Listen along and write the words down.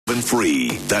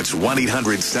free. That's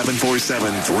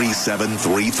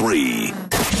 1-800-747-3733.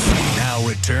 Now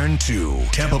return to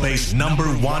Tampa Bay's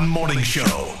 #1 morning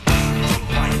show, The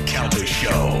Mike Calta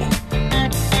Show.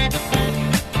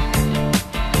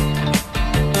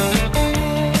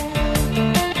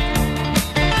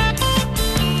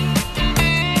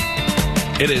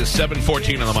 It is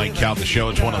 7:14 on the Mike Calta Show.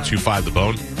 It's 102.5 The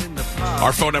Bone.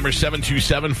 Our phone number is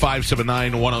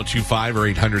 727-579-1025 or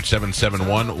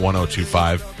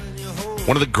 800-771-1025.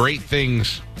 One of the great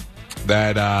things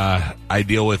that I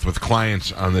deal with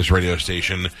clients on this radio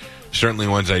station, certainly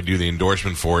ones I do the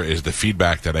endorsement for, is the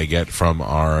feedback that I get from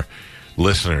our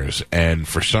listeners. And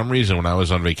for some reason, when I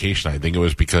was on vacation, I think it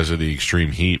was because of the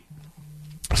extreme heat,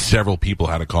 several people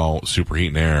had to call Superheat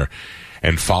and Air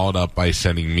and followed up by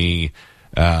sending me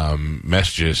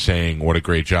messages saying what a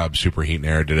great job Superheat and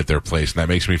Air did at their place, and that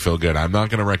makes me feel good. I'm not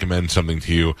going to recommend something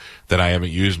to you that I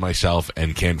haven't used myself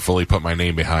and can't fully put my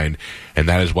name behind, and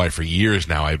that is why for years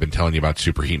now I've been telling you about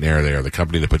Superheat and Air. They are the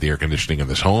company that put the air conditioning in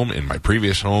this home. In my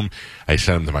previous home, I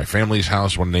sent them to my family's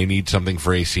house when they need something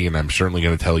for AC, and I'm certainly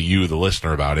going to tell you, the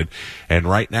listener, about it. And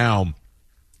right now,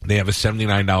 they have a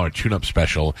 $79 tune-up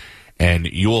special. And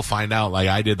you will find out, like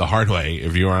I did the hard way,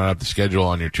 if you aren't up to schedule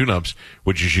on your tune-ups,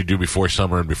 which you should do before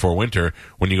summer and before winter,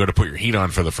 when you go to put your heat on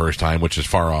for the first time, which is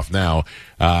far off now,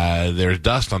 there's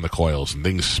dust on the coils and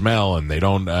things smell, and they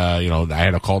don't, I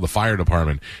had to call the fire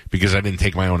department because I didn't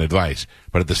take my own advice.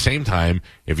 But at the same time,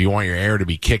 if you want your air to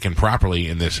be kicking properly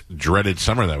in this dreaded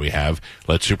summer that we have,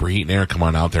 let Superheat and Air come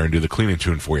on out there and do the cleaning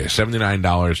tune for you.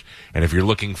 $79. And if you're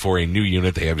looking for a new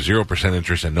unit, they have 0%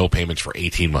 interest and no payments for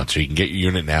 18 months. So you can get your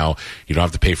unit now. You don't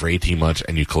have to pay for 18 months,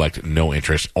 and you collect no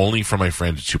interest. Only from my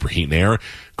friends at Superheat and Air.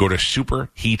 Go to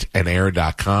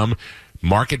superheatandair.com.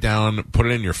 Mark it down, put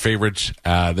it in your favorites.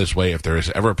 This way, if there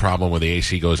is ever a problem when the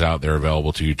AC goes out, they're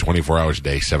available to you 24 hours a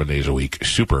day, 7 days a week.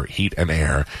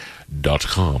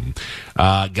 Superheatandair.com.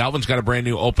 Galvin's got a brand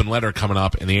new open letter coming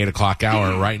up in the 8 o'clock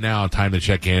hour. Right now, time to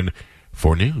check in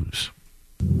for news.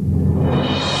 And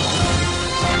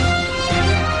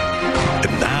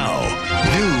now,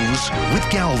 news with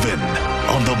Galvin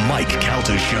on the Mike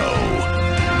Calta Show.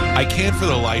 I can't for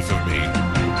the life of me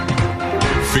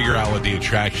figure out what the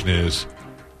attraction is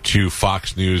to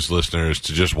Fox News listeners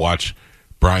to just watch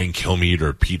Brian Kilmeade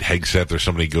or Pete Hegseth or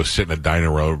somebody go sit in a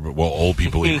diner while old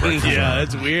people eat breakfast. Yeah,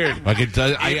 that's weird. Like it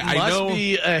does. It must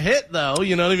be a hit, though.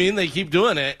 You know what I mean? They keep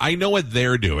doing it. I know what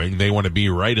they're doing. They want to be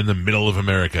right in the middle of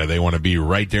America. They want to be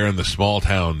right there in the small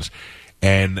towns.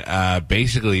 And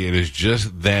basically, it is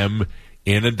just them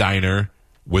in a diner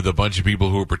with a bunch of people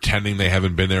who are pretending they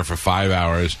haven't been there for 5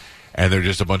 hours. And they're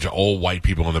just a bunch of old white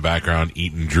people in the background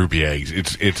eating droopy eggs.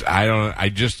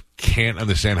 I just can't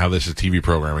understand how this is TV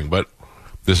programming, but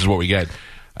this is what we get.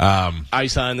 I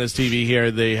saw on this TV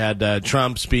here, they had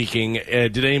Trump speaking.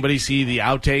 Did anybody see the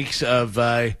outtakes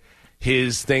of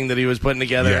his thing that he was putting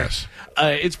together? Yes.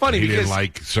 It's funny because he didn't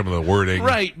like some of the wording.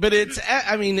 Right, but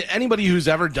anybody who's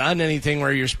ever done anything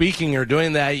where you're speaking or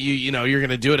doing that, you know, you're going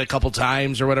to do it a couple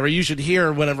times or whatever. You should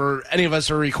hear whenever any of us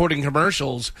are recording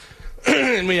commercials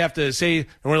and we have to say, and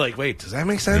we're like, wait, does that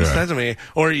make sense? Yeah. That's me.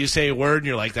 Or you say a word and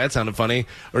you're like, that sounded funny.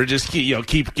 Or just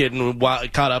keep getting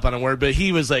caught up on a word. But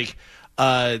he was like,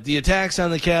 the attacks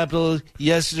on the Capitol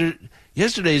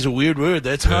yesterday's a weird word.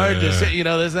 That's hard to say. You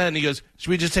know, this, that. And he goes, should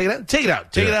we just take it out? Take it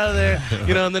out. Take it out of there.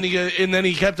 You know, and then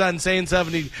he kept on saying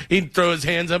stuff, and he'd throw his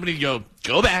hands up and he'd go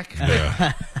back.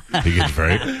 Yeah. He gets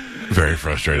very, very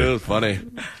frustrated. It was funny.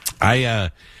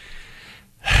 I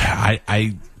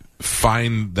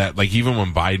find that, like, even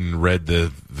when Biden read the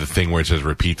thing where it says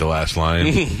repeat the last line,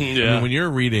 yeah. I mean, when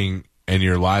you're reading and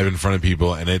you're live in front of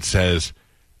people and it says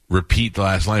repeat the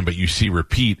last line, but you see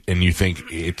repeat and you think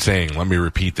it's saying, let me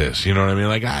repeat this. You know what I mean?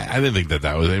 Like, I didn't think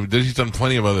that was it. He's done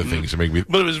plenty of other things to make me.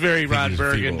 But it was very Ron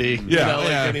Burgundy. People. Yeah. Like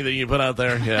anything you put out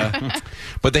there. Yeah.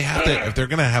 But they have to, if they're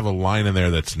going to have a line in there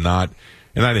that's not,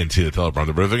 and I didn't see the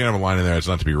teleprompter, but if they're going to have a line in there that's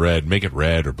not to be read, make it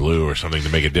red or blue or something to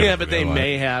make it different. Yeah, but they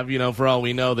may have, for all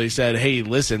we know, they said, hey,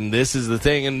 listen, this is the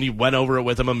thing, and you went over it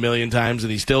with him a million times,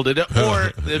 and he still did it.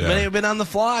 Or it may have been on the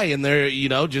fly, and they're,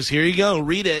 just here you go,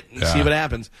 read it and see what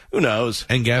happens. Who knows?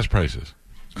 And gas prices.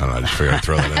 I don't know, I just figured I'd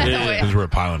throw that in because we're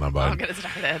piling on Biden. I'll get it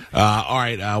started. All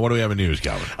right, what do we have in news,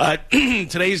 Galvin?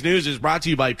 Today's news is brought to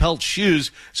you by Peltz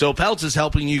Shoes. So Peltz is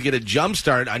helping you get a jump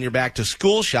start on your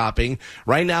back-to-school shopping.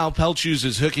 Right now, Peltz Shoes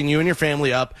is hooking you and your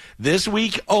family up this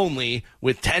week only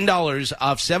with $10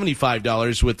 off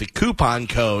 $75 with the coupon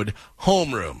code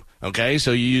HOMEROOM. Okay,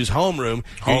 so you use homeroom,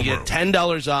 you get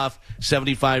 $10 off,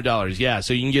 $75. Yeah,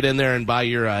 so you can get in there and buy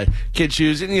your kid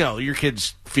shoes, and your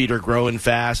kids' feet are growing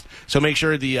fast. So make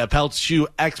sure the Pelt's shoe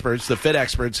experts, the fit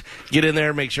experts, get in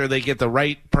there, make sure they get the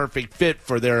right, perfect fit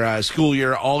for their school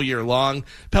year all year long.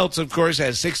 Pelt's, of course,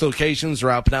 has 6 locations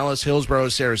throughout Pinellas, Hillsborough,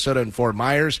 Sarasota, and Fort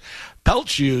Myers. Pelt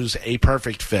shoes, a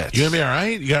perfect fit. You gonna be all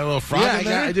right? You got a little frog in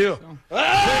there? I do. Clear it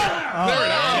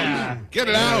out. Yeah. Get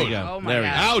it There out. we go. Oh, my There we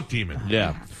go. God. Out, demon.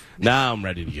 Yeah. Now I'm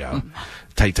ready to go.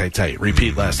 Tight.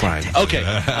 Repeat last line.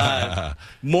 Okay.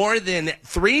 More than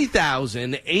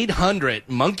 3,800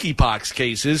 monkeypox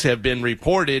cases have been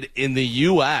reported in the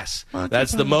U.S.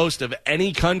 That's the most of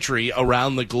any country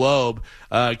around the globe,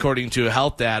 according to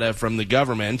health data from the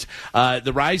government.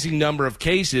 The rising number of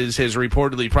cases has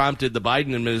reportedly prompted the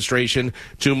Biden administration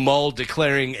to mull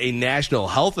declaring a national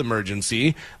health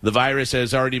emergency. The virus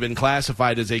has already been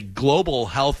classified as a global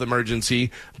health emergency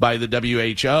by the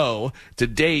WHO. To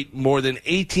date, more than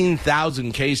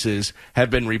 18,000 cases have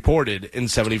been reported in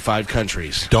 75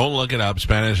 countries. Don't look it up.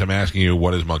 Spanish, I'm asking you,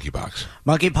 what is monkeypox?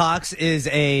 Monkeypox is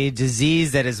a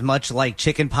disease that is much like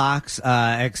chickenpox,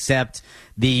 except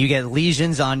you get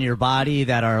lesions on your body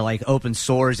that are like open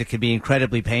sores. It can be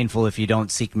incredibly painful if you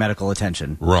don't seek medical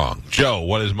attention. Wrong. Joe,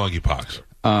 what is monkeypox?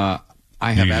 I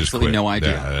have You just absolutely quit. no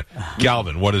idea.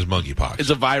 Galvin, what is monkeypox? It's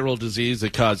a viral disease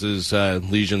that causes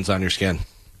lesions on your skin.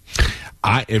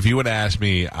 If you would ask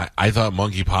me, I thought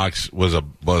monkeypox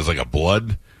was like a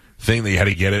blood thing that you had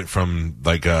to get it from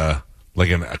like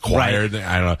an acquired.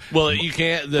 I don't know. Well, you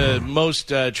can't. The most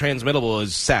transmittable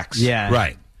is sex. Yeah.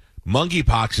 Right.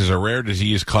 Monkeypox is a rare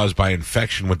disease caused by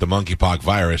infection with the monkeypox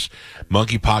virus.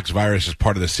 Monkeypox virus is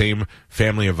part of the same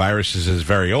family of viruses as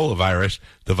variola virus,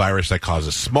 the virus that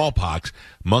causes smallpox.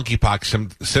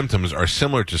 Monkeypox symptoms are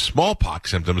similar to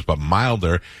smallpox symptoms, but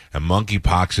milder, and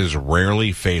monkeypox is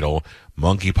rarely fatal.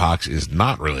 Monkeypox is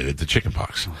not related to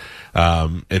chickenpox.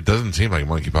 It doesn't seem like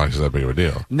monkeypox is that big of a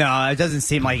deal. No, it doesn't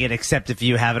seem like it, except if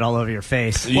you have it all over your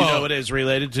face. You know what is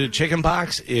related to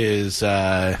chickenpox is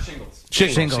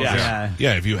shingles. Yeah.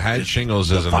 Yeah, if you had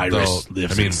shingles as an virus adult,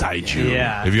 lives inside you.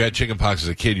 Yeah. If you had chickenpox as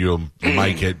a kid, you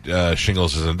might get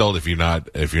shingles as an adult if you're not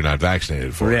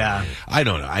vaccinated for it. Yeah. I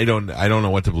don't know. I don't know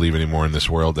what to believe anymore in this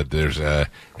world that there's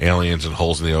aliens and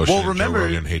holes in the ocean. Well, and remember- Joe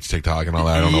Rogan hates TikTok and all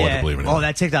that. I don't know what to believe anymore. Oh,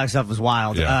 that TikTok stuff was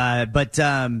wild. Yeah. But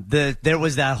there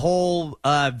was that whole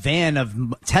van of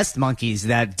test monkeys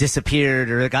that disappeared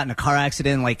or got in a car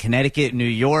accident in like Connecticut, New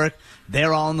York.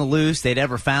 They're all on the loose. They'd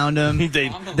ever found them.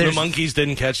 The monkeys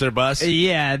didn't catch their bus.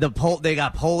 Yeah, they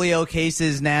got polio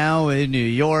cases now in New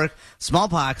York.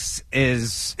 Smallpox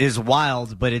is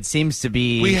wild, but it seems to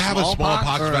be we have a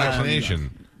smallpox or,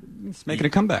 vaccination. It's making a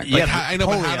comeback. Like, Yeah, I know,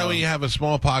 but how polio. do we have a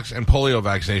smallpox and polio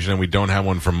vaccination and we don't have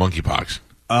one for monkeypox?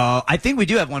 I think we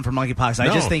do have one for monkeypox. I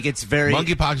No. just think it's very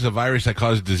Monkeypox is a virus that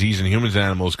causes disease in humans and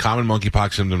animals. Common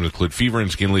monkeypox symptoms include fever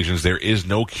and skin lesions. There is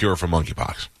no cure for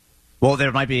monkeypox. well.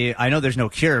 There might be. I know there's no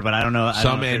cure, but I don't know. I don't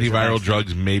Some know if there's a antiviral vaccine.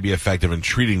 drugs may be effective in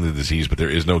treating the disease, but there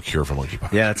is no cure for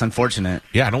monkeypox. Yeah, that's unfortunate.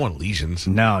 Yeah, I don't want lesions.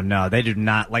 No, they do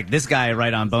not. Like this guy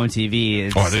right on Bone TV.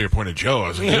 Is, Oh, I thought you were pointing at Joe. I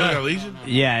was like, you don't got lesions?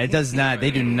 yeah, it does not.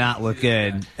 They do not look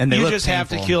good, and they You look just have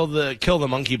to painful. kill the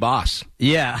monkey boss.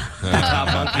 Yeah, Top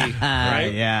monkey.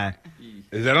 Right? yeah,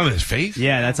 Is that on his face?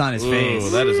 yeah. That's on his Ooh,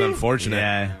 face. that is unfortunate.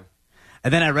 Yeah.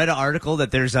 And then I read an article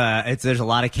that there's a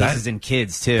lot of cases in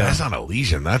kids too. That's not a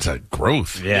lesion. That's a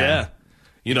growth. Yeah.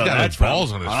 You know, He's got that's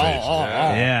balls on his face.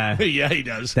 Yeah, yeah, he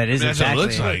does. that is That's exactly.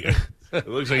 what it looks like. It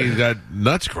looks like he's got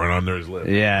nuts growing under his lip.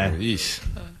 Yeah, Yeesh.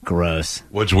 gross.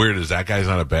 What's weird is that guy's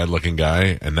not a bad-looking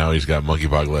guy, and now he's got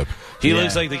monkeypox lip. He Yeah.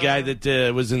 looks like the guy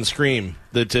that was in Scream.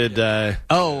 That did.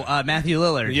 Matthew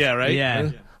Lillard. Yeah, right?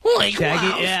 Yeah. Like, Shaggy,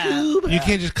 wow, yeah. Scoob. You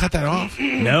can't just cut that off.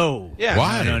 No. Yeah.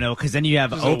 Why? No, because then you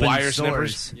have Those open wire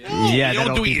sores. snippers. Yeah, you don't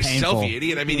that'll do it be yourself, painful. you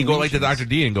idiot. I mean, you go like to Dr.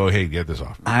 D and go, hey, get this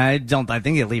off. I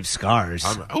think it leaves scars.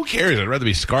 Who cares? I'd rather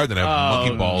be scarred than have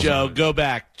monkey balls. Joe, on it. go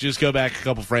back. Just go back a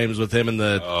couple frames with him in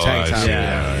the tank I top. see.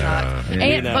 Yeah.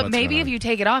 And, know but what's maybe going if you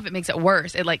take it off, it makes it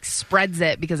worse. It like spreads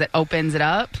it because it opens it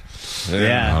up. I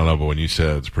Yeah. don't know, but when you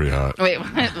said it's pretty hot. Wait,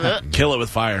 what? Kill it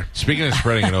with fire. Speaking of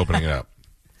spreading and opening it up,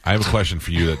 I have a question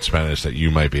for you that's Spanish that you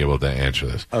might be able to answer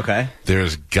this. Okay.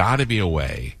 There's got to be a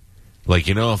way, like,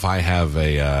 you know, if I have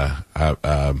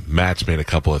Matt's made a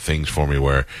couple of things for me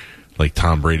where, like,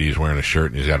 Tom Brady's wearing a shirt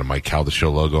and he's got a Mike Calda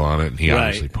Show logo on it, and he Right.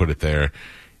 obviously put it there.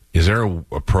 Is there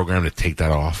a program to take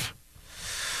that off?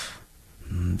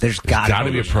 There's Got to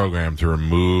got be a program to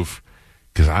remove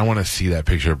because I want to see that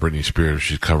picture of Britney Spears.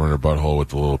 She's covering her butthole with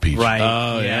the little peach. Right.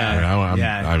 Oh, yeah.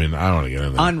 I mean, I don't want to get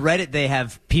in there. On Reddit, they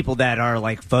have people that are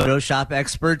like Photoshop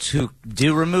experts who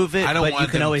do remove it, I don't but want you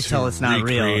can them always to tell it's not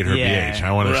real. recreate her BH.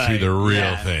 I want to see Right. the real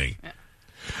Yeah. thing.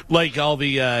 Like all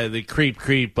the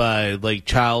creep like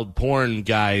child porn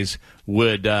guys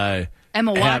would Emma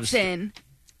have- Watson.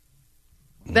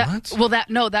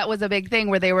 What? That was a big thing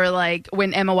where they were like,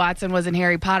 when Emma Watson was in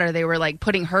Harry Potter, they were like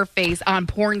putting her face on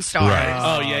porn stars.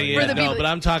 Right. Oh yeah. For the No, people- but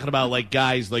I'm talking about like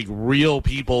guys, like real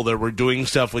people that were doing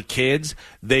stuff with kids.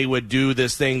 They would do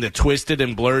this thing that twisted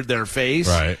and blurred their face,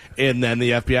 Right. And then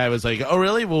the FBI was like, "Oh,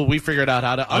 really? Well, we figured out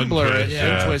how to unblur it Untwist, and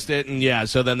yeah. twist it." And yeah,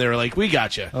 so then they were like, "We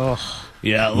got you." Oh,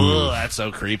 Yeah, ugh, that's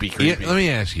so creepy. Yeah, let me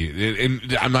ask you,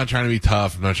 and I'm not trying to be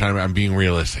tough. I'm being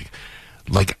realistic.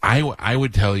 Like I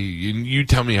would tell you, and you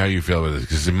tell me how you feel about this,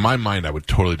 because in my mind, I would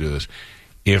totally do this.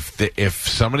 If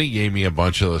somebody gave me a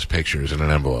bunch of those pictures in an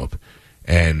envelope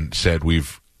and said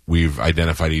we've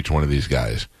identified each one of these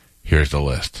guys, here's the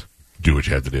list. Do what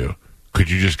you have to do.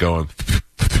 Could you just go and?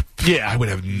 Yeah, I would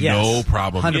have no Yes,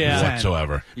 problem 100%.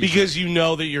 whatsoever. because you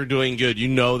know that you're doing good. You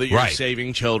know that you're Right.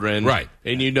 saving children, Right.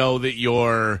 And you know that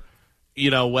you're,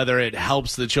 whether it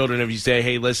helps the children if you say,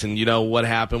 "Hey, listen, you know what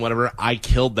happened? Whatever, I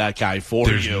killed that guy for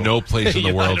There's you." no place in the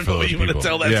I world don't for know those what you want people. to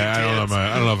tell that Yeah, to I don't know. kids.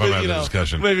 I don't know if I'm having You a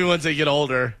discussion. Maybe once they get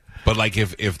older. But like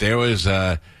if there was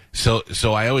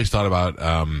so I always thought about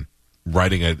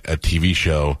writing a TV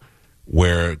show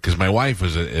where, because my wife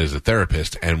is a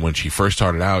therapist, and when she first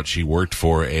started out, she worked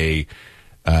for a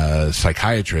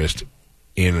psychiatrist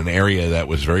in an area that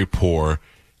was very poor,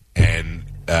 and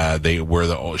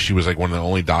she was like one of the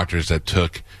only doctors that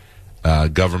took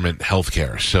government health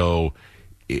care. So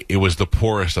it was the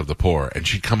poorest of the poor, and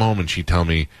she'd come home and she'd tell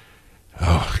me,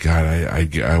 "Oh God,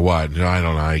 I what? No, I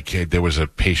don't know. I can't." There was a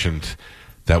patient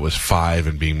that was 5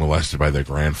 and being molested by their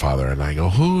grandfather, and I go,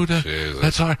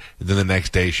 that's hard. And then the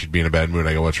next day she'd be in a bad mood.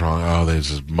 I go, what's wrong? Oh, there's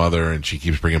his mother, and she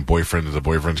keeps bringing boyfriends, and the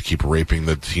boyfriends keep raping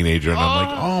the teenager, and I'm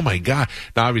like, oh my God.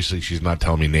 Now obviously she's not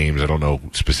telling me names. I don't know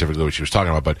specifically what she was talking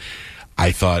about, but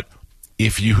I thought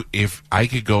if I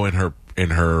could go in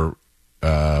her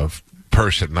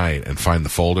purse at night and find the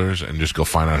folders and just go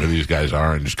find out who these guys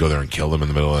are and just go there and kill them in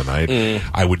the middle of the night,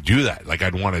 I would do that. Like,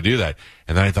 I'd want to do that.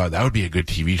 And then I thought that would be a good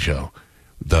TV show.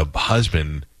 The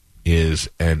husband is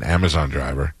an Amazon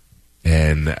driver,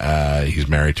 and he's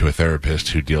married to a therapist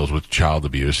who deals with child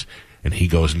abuse, and he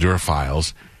goes into her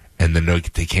files, and then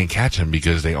they can't catch him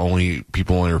because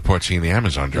people only report seeing the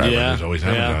Amazon driver. Yeah. There's always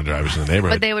Amazon drivers in the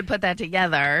neighborhood. But they would put that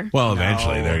together. Well,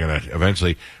 eventually they're gonna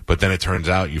but then it turns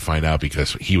out you find out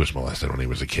because he was molested when he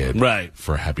was a kid, Right.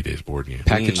 For a Happy Days board game.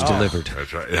 Package delivered.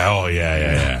 That's right. Oh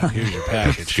yeah. Here's your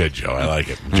package. It's good, Joe. I like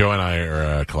it. Joe and I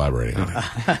are collaborating on it.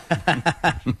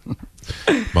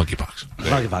 Monkeypox.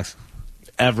 monkeypox.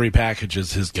 Every package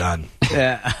is his gun.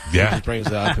 Yeah. Yeah. He brings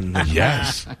it up and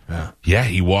Yes. Yeah.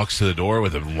 He walks to the door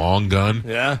with a long gun.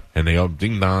 Yeah. And they go,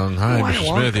 ding dong, hi,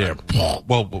 Mr. Smith here.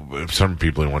 Well, some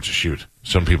people he wants to shoot.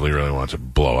 Some people he really wants to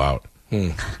blow out.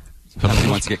 Somebody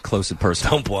wants to get close and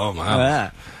personal. Don't blow him out.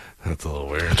 Yeah. That's a little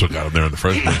weird. That's what got him there in the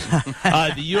first place.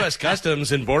 The U.S.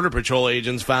 Customs and Border Patrol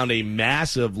agents found a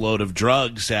massive load of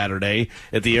drugs Saturday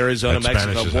at the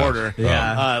Arizona-Mexico Spanish border. house.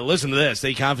 Yeah. Listen to this.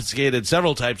 They confiscated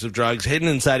several types of drugs hidden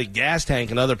inside a gas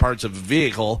tank and other parts of a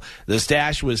vehicle. The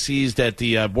stash was seized at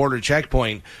the border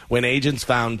checkpoint when agents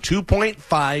found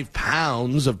 2.5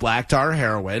 pounds of black tar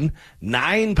heroin,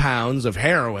 9 pounds of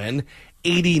heroin,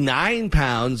 89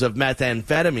 pounds of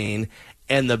methamphetamine,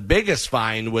 and the biggest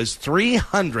find was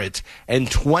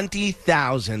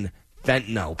 320,000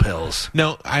 fentanyl pills.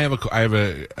 No, I have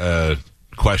a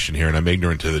question here, and I'm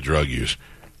ignorant to the drug use.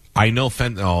 I know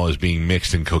fentanyl is being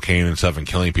mixed in cocaine and stuff and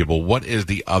killing people. What is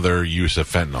the other use of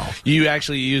fentanyl? You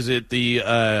actually use it. The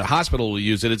hospital will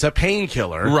use it. It's a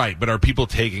painkiller. Right, but are people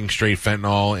taking straight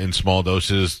fentanyl in small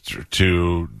doses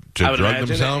to I would drug imagine,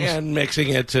 themselves? and mixing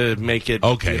it to make it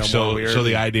Okay, more so weird.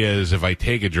 the idea is if I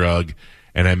take a drug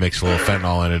and I mix a little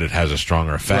fentanyl in it has a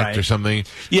stronger effect Right. or something.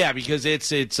 Yeah, because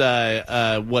it's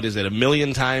what is it, 1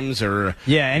 million times or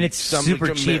Yeah, and it's something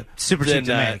super cheap to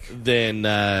make. than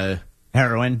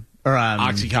Heroin or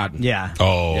Oxycontin. Yeah.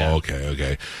 Oh, Yeah.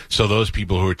 okay. So those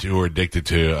people who are addicted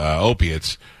to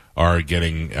opiates are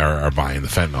buying the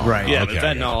fentanyl. Right. Yeah, Okay, but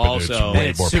I get it. fentanyl But it's also- way And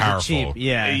it's more super powerful. cheap.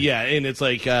 Yeah. Yeah, and it's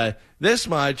like this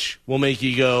much will make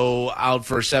you go out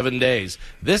for 7 days.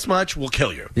 This much will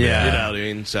kill you. Yeah. You know what I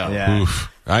mean? So Yeah. Oof.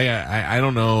 I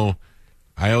don't know.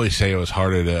 I always say it was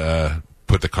harder to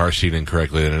put the car seat in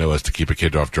correctly than it was to keep a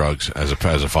kid off drugs as a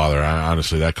father.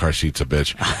 Honestly, that car seat's a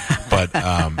bitch. But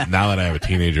now that I have a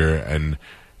teenager and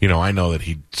I know that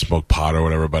he smoked pot or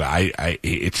whatever, but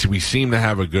we seem to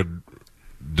have a good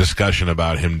discussion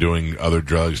about him doing other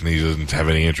drugs, and he doesn't have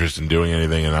any interest in doing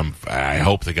anything, and I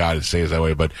hope to God it stays that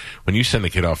way. But when you send a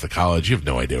kid off to college, you have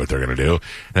no idea what they're going to do.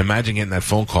 And imagine getting that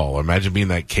phone call, or imagine being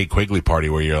that Kate Quigley party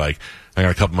where you're like, I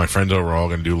got a couple of my friends over, we're all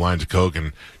going to do lines of coke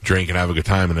and drink and have a good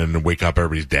time, and then wake up,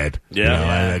 everybody's dead. Yeah.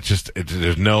 And it's just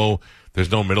there's no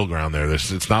middle ground there.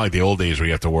 It's not like the old days where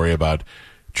you have to worry about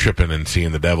tripping and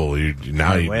seeing the devil.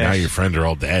 Now your friends are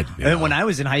all dead. And when I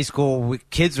was in high school,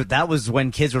 that was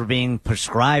when kids were being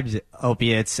prescribed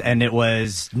opiates, and it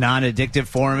was non-addictive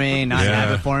forming,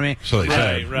 non-habit forming. So they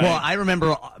say. Right. Well, I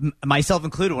remember, myself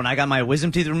included, when I got my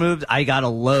wisdom teeth removed, I got a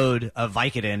load of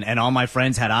Vicodin, and all my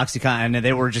friends had OxyContin, and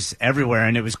they were just everywhere,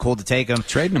 and it was cool to take them.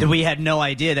 Trading them. We had no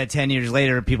idea that 10 years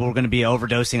later, people were going to be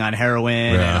overdosing on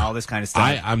heroin and all this kind of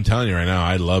stuff. I'm telling you right now,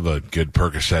 I love a good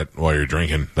Percocet while you're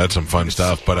drinking. That's some fun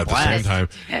stuff. But at the same time,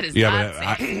 That is yeah, not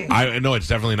but safe. I know it's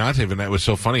definitely not safe. And that was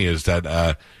so funny is that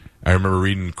I remember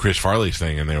reading Chris Farley's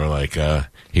thing, and they were like,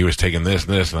 he was taking this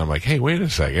and this, and I'm like, hey, wait a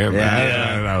second.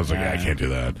 Yeah. And I was like, I can't do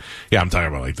that. Yeah, I'm talking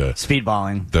about like the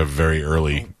Speedballing. very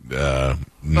early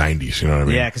 90s, you know what I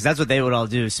mean? Yeah, because that's what they would all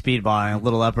do, speedballing, a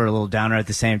little upper, a little downer at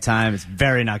the same time. It's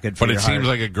very not good for But your it heart. seems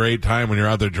like a great time when you're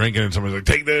out there drinking and somebody's like,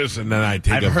 take this, and then I've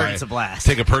heard it's a blast.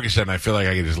 Take a Percocet, and I feel like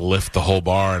I can just lift the whole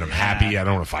bar, and I'm happy. I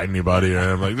don't want to fight anybody, and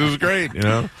I'm like, this is great,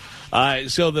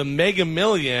 So the Mega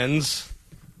Millions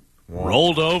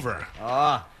rolled over.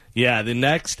 Yeah, the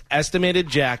next estimated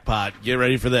jackpot, get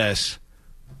ready for this,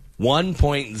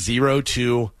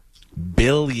 $1.02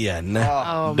 billion. Oh,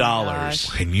 my gosh.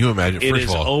 Can you imagine? It First is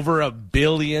of all, over $1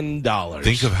 billion.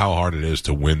 think of how hard it is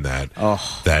to win that.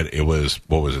 That it was,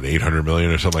 what was it, 800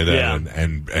 million or something like that, Yeah.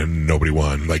 and nobody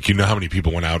won. Like, you know how many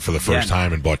people went out for the first Yeah.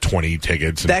 time and bought 20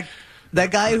 tickets? And, That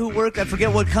guy who worked, I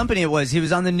forget what company it was. He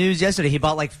was on the news yesterday. He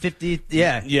bought like 50.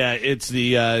 Yeah. Yeah, it's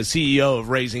the CEO of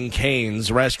Raising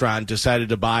Cane's restaurant decided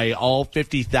to buy all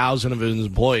 50,000 of his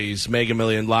employees Mega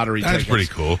Million lottery That's tickets. pretty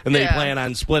cool. And they Yeah. plan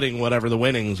on splitting whatever the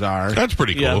winnings are. That's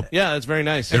pretty cool. Yeah, that's very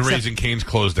nice. and Raising Cane's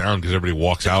closed down because everybody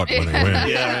walks out when they win.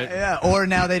 Yeah, right. Yeah. Or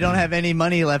now they don't have any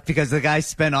money left because the guy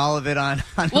spent all of it on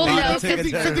Well, lotto no, tickets.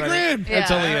 50 grand. Yeah.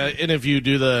 That's only, and if you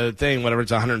do the thing, whatever,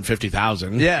 it's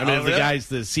 150,000. Yeah, I mean, oh, if the really? guy's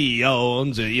the CEO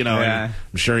owns it, Yeah.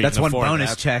 I'm sure he That's can one afford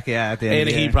bonus that. check, at the end And of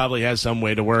the he year. probably has some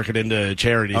way to work it into a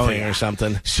charity thing or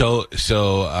something. So,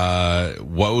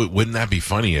 wouldn't that be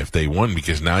funny if they won?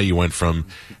 Because now you went from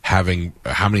having,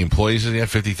 how many employees did he have?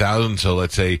 50,000. So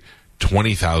let's say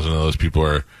 20,000 of those people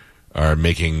are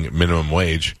making minimum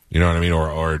wage. You know what I mean?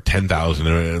 Or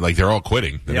 10,000. Like, they're all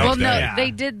quitting the Well, next no, day.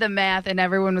 they did the math, and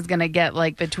everyone was going to get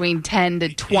like between 10 to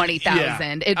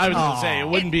 20,000. I was going to say it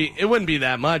wouldn't be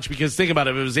that much, because think about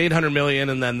it. If it was 800 million,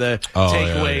 and then the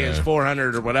takeaway is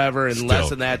 400 or whatever, and less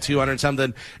than that 200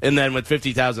 something, and then with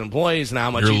 50,000 employees, and how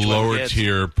much Your each one lower gets.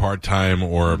 tier part-time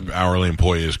or hourly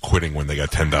employee is quitting when they got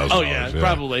 $10,000. Oh yeah,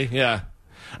 probably yeah.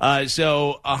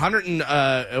 So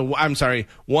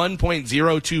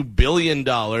 $1.02 billion.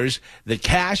 The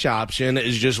cash option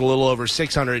is just a little over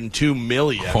 $602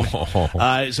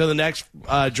 million. So the next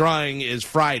drawing is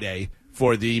Friday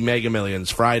for the Mega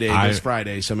Millions. This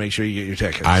Friday. So make sure you get your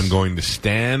tickets. I'm going to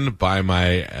stand by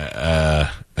my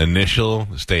initial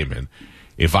statement.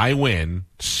 If I win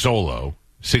solo,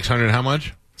 600, how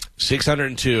much?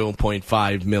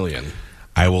 $602.5 million.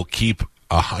 I will keep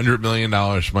 $100 million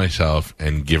for myself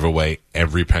and give away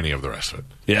every penny of the rest of it.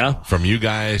 Yeah. From you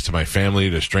guys to my family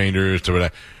to strangers to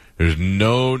whatever. There's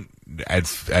no,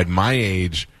 at my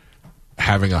age,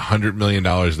 having $100 million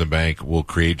in the bank will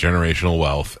create generational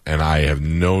wealth, and I have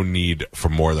no need for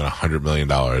more than $100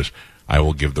 million. I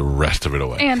will give the rest of it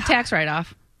away. And tax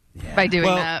write-off by doing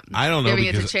Well, that. I don't know, Giving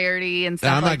it to because charity and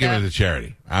stuff I'm not like giving that. it to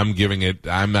charity. I'm not giving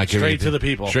it to the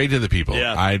people. Straight to the people.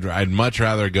 Yeah. I'd much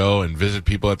rather go and visit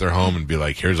people at their home and be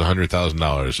like, here's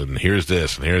 $100,000 and here's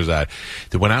this and here's that.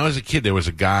 When I was a kid, there was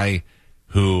a guy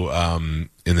who, in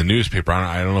the newspaper,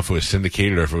 I don't know if it was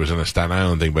syndicated or if it was in a Staten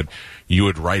Island thing, but you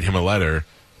would write him a letter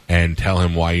and tell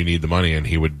him why you need the money, and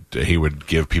he would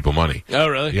give people money. Oh,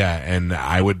 really? Yeah, and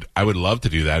I would love to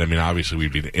do that. I mean, obviously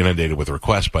we'd be inundated with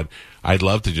requests, but I'd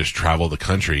love to just travel the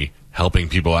country helping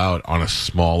people out on a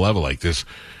small level. Like, this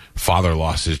father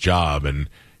lost his job, and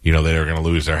they were going to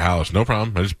lose their house. No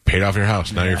problem. I just paid off your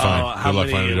house. Now you're fine. How Good luck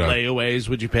many finding a job. layaways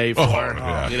would you pay for?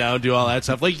 yeah. Do all that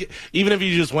stuff. Like, even if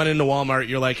you just went into Walmart,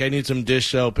 you're like, I need some dish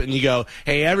soap, and you go,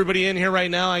 hey, everybody in here right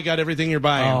now, I got everything you're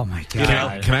buying. Oh, my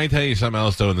God. Can I tell you something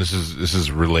else, though? And this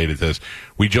is related to this.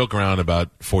 We joke around about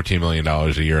 $14 million a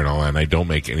year and all that, and I don't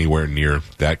make anywhere near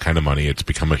that kind of money. It's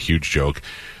become a huge joke.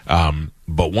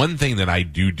 But one thing that I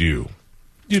do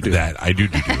that I do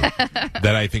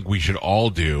that I think we should all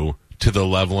do to the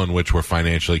level in which we're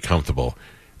financially comfortable.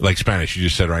 Like Spanish, you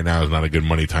just said right now is not a good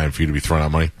money time for you to be throwing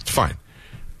out money. It's fine.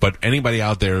 But anybody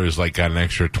out there who's like got an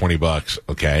extra $20,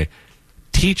 okay?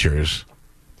 Teachers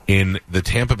in the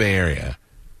Tampa Bay area,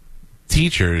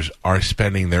 teachers are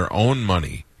spending their own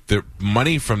money, their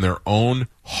money from their own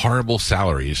horrible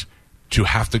salaries to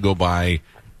have to go buy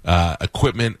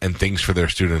equipment and things for their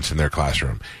students in their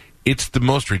classroom. It's the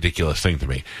most ridiculous thing to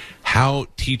me. How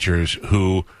teachers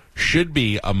who should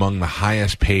be among the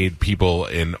highest paid people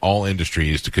in all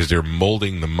industries because they're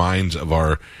molding the minds of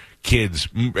our kids,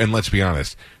 and let's be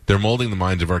honest, they're molding the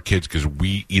minds of our kids because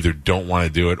we either don't want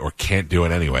to do it or can't do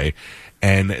it anyway,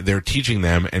 and they're teaching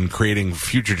them and creating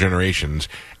future generations,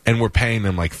 and we're paying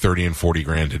them like 30 and 40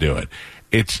 grand to do it.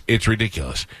 It's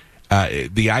ridiculous.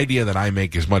 The idea that I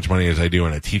make as much money as I do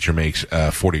and a teacher makes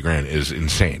 40 grand is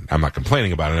insane. I'm not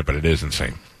complaining about it, but it is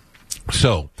insane.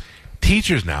 So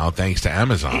teachers now, thanks to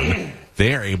Amazon,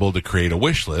 they are able to create a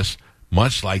wish list,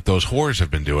 much like those whores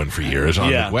have been doing for years on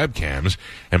the webcams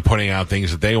and putting out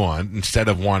things that they want. Instead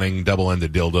of wanting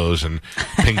double-ended dildos and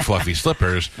pink fluffy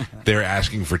slippers, they're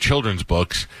asking for children's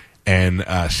books and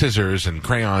scissors and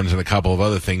crayons and a couple of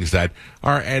other things that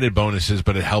are added bonuses,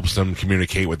 but it helps them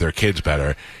communicate with their kids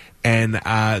better. And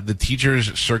the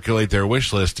teachers circulate their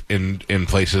wish list in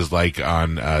places like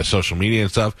on social media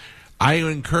and stuff. I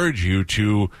encourage you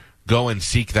to go and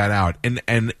seek that out.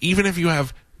 And even if you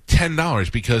have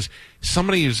 $10, because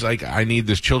somebody is like, I need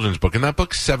this children's book, and that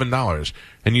book's $7,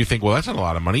 and you think, well, that's not a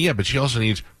lot of money. Yeah, but she also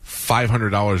needs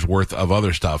 $500 worth of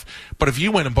other stuff. But if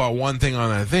you went and bought one thing on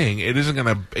that thing, it isn't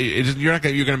gonna.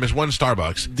 You're gonna miss one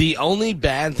Starbucks. The only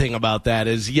bad thing about that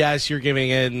is, yes, you're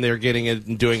giving it, and they're getting it,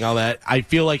 and doing all that. I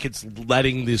feel like it's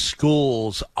letting the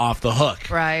schools off the hook,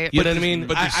 right? You know what I mean?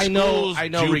 But I know.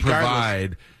 Do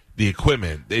provide the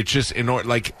equipment. It's just in order.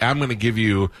 Like, I'm going to give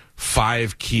you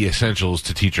 5 key essentials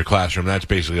to teach your classroom. That's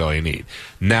basically all you need.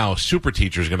 Now, super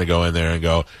teacher is going to go in there and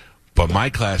go, but my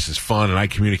class is fun and I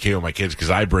communicate with my kids because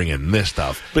I bring in this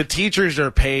stuff. But teachers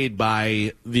are paid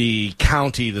by the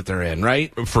county that they're in,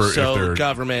 right? So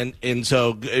government. And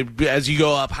so as you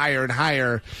go up higher and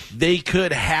higher, they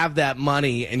could have that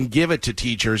money and give it to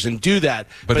teachers and do that.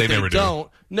 But they never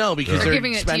don't. No, because they're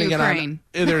giving spending it to Ukraine.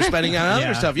 They're spending on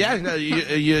other stuff. Yeah, no,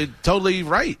 you're totally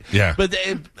right. Yeah. But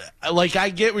like, I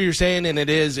get what you're saying, and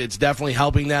it's definitely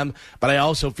helping them. But I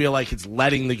also feel like it's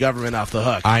letting the government off the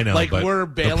hook. I know. Like, but we're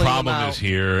bailing the problem them out. is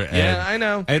here. And, yeah, I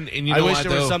know. And you know I wish what,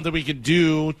 there was something we could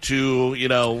do to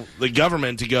the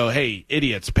government to go, hey,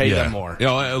 idiots, pay them more.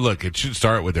 Look, it should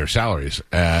start with their salaries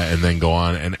and then go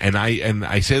on. And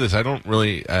I say this. I don't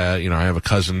really. I have a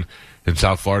cousin in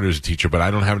South Florida who's a teacher, but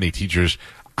I don't have any teachers.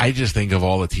 I just think of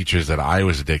all the teachers that I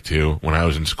was addicted to when I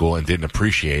was in school and didn't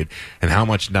appreciate, and how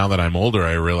much now that I'm older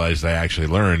I realized I actually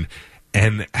learned,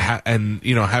 and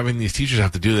having these teachers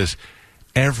have to do this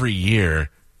every year,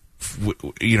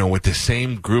 with the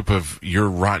same group of your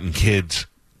rotten kids,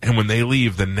 and when they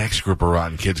leave, the next group of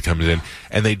rotten kids comes in,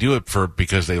 and they do it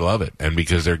because they love it and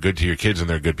because they're good to your kids and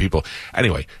they're good people.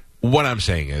 Anyway, what I'm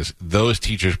saying is those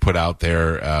teachers put out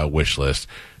their wish list,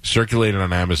 circulate it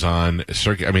on Amazon,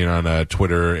 on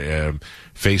Twitter,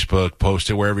 Facebook, post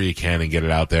it wherever you can and get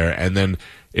it out there. And then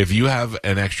if you have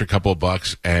an extra couple of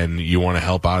bucks and you want to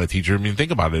help out a teacher, think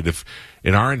about it. If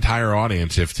in our entire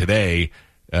audience, if today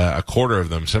a quarter of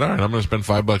them said, all right, I'm going to spend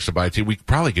 $5 to buy tea, we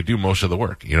probably could do most of the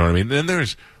work. You know what I mean? And there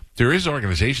is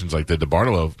organizations like the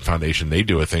DeBartolo Foundation. They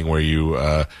do a thing where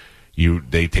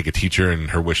they take a teacher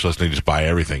and her wish list and they just buy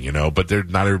everything, but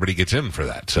not everybody gets in for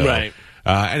that. So, right.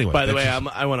 Anyway. By the way,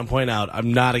 I want to point out,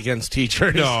 I'm not against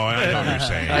teachers. No, I know what you're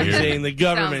saying. I'm saying the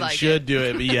government should do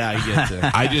it, but yeah, I get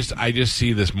it. I just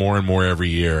see this more and more every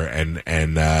year,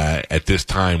 and at this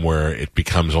time where it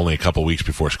becomes only a couple weeks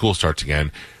before school starts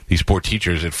again, these poor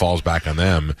teachers, it falls back on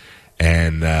them.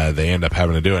 And they end up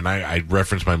having to do it. And I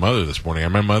referenced my mother this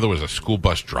morning. My mother was a school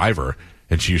bus driver,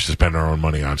 and she used to spend her own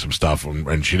money on some stuff,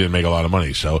 and she didn't make a lot of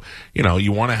money. So,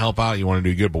 you want to help out, you want to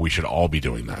do good, but we should all be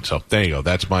doing that. So, there you go.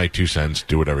 That's my 2 cents.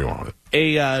 Do whatever you want with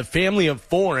it. A family of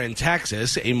 4 in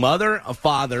Texas, a mother, a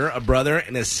father, a brother,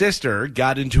 and a sister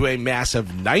got into a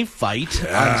massive knife fight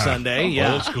on Sunday.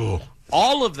 Yeah. Old school.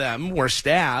 All of them were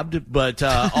stabbed, but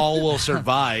all will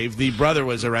survive. The brother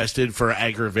was arrested for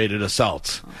aggravated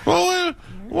assault. Well,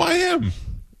 why him?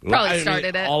 Probably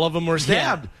started it. All of them were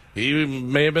stabbed. Yeah. He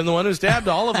may have been the one who stabbed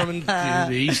all of them,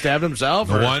 and he stabbed himself.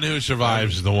 The one who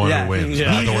survives is the one who wins,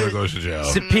 not the one who goes to jail.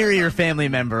 Superior family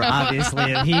member,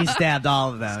 obviously, and he stabbed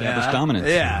all of them. Established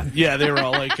dominance. Yeah, they were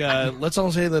all like, let's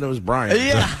all say that it was Brian.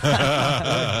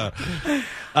 Yeah.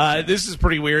 This is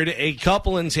pretty weird. A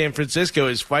couple in San Francisco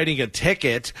is fighting a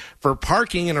ticket for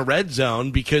parking in a red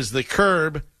zone because the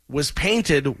curb was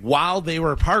painted while they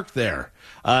were parked there.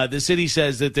 The city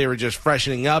says that they were just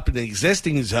freshening up an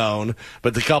existing zone,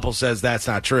 but the couple says that's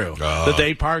not true. That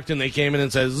they parked and they came in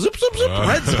and said, zoop, zoop, zoop,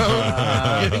 red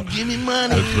zone. Give me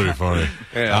money. That's pretty funny.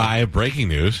 Yeah. I have breaking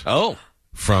news. Oh.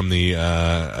 From the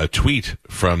a tweet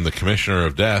from the Commissioner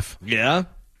of Death. Yeah?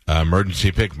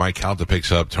 Emergency pick. Mike Calta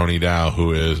picks up Tony Dow,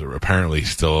 who is apparently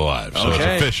still alive. So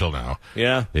Okay. it's official now.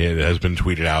 Yeah. It has been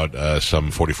tweeted out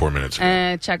some 44 minutes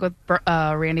ago. Check with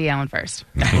Randy Allen first.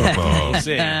 We'll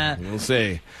see. We'll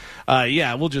see.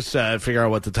 Yeah, we'll just figure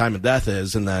out what the time of death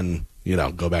is and then,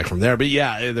 go back from there. But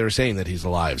yeah, they're saying that he's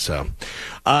alive. So,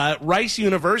 Rice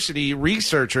University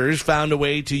researchers found a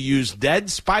way to use dead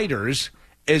spiders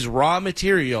as raw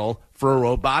material for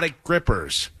robotic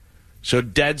grippers. So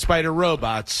dead spider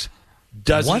robots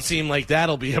doesn't seem like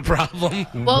that'll be a problem.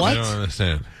 Well, I don't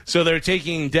understand. So they're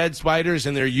taking dead spiders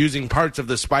and they're using parts of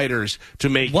the spiders to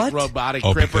make robotic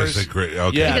grippers.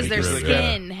 because their grip,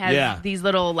 skin has these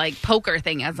little poker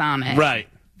things on it. Right.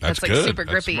 That's like good. super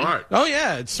grippy. That's smart. Oh,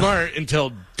 yeah, it's smart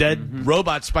until dead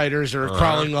robot spiders are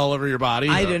crawling all over your body.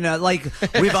 I don't know.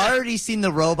 We've already seen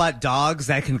the robot dogs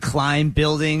that can climb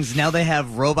buildings. Now they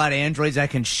have robot androids that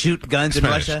can shoot guns in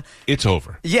Spanish. Russia. It's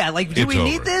over. Yeah, do It's we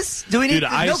need over. this? Do we need Dude,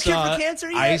 no cure for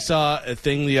cancer yet? I saw a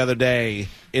thing the other day,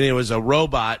 and it was a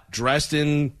robot dressed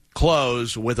in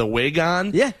clothes with a wig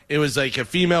on. Yeah. It was like a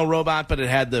female robot, but it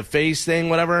had the face thing,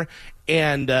 whatever.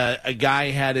 And a guy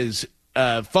had his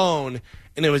phone,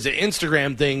 and it was an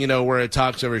Instagram thing, where it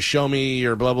talks over, show me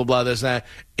or blah, blah, blah, this, that.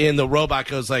 And the robot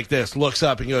goes like this, looks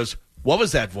up and goes, what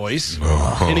was that voice?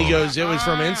 And he goes, it was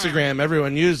from Instagram.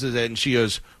 Everyone uses it. And she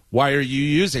goes, why are you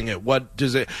using it? What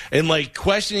does it? And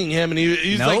questioning him, and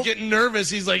he's getting nervous.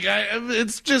 He's like,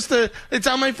 it's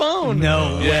on my phone.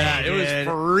 No way, Yeah, it was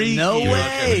freaky. No Did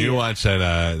way. you watch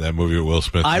that movie with Will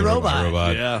Smith?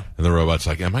 iRobot. Yeah. And the robot's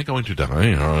like, am I going to die?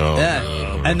 I don't know.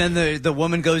 Yeah. And then the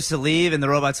woman goes to leave, and the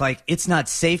robot's like, it's not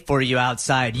safe for you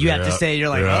outside. You have to stay. You're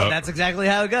like, oh, that's exactly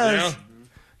how it goes. Yeah.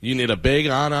 You need a big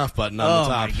on-off button on the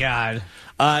top. Oh, my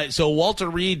God. So Walter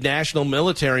Reed National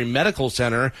Military Medical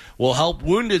Center will help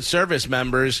wounded service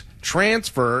members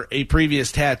transfer a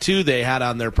previous tattoo they had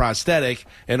on their prosthetic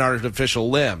and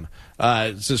artificial limb.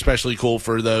 It's especially cool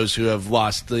for those who have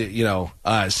lost the,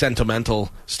 sentimental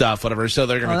stuff, whatever. So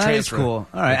they're going to That is transfer. cool.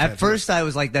 All right. At first, I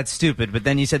was like, that's stupid. But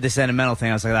then you said the sentimental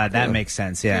thing. I was like, that makes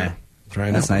sense. Yeah.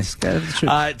 That's nice. That's true.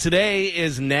 Today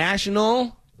is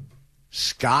National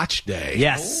Scotch Day.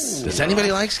 Yes. Does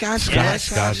anybody like Scotch?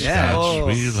 Scotch. Yeah.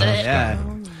 We love Yeah.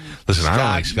 Listen, I don't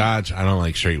like Scotch. I don't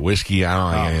like straight whiskey. I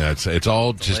don't like any of that. It's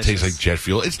all just tastes like jet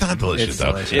fuel. It's not delicious, It's though.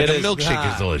 delicious. Like, It the is milkshake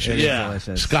not. is delicious. It is Yeah.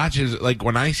 delicious. Scotch is like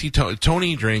when I see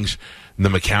Tony drinks the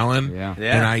Macallan, Yeah.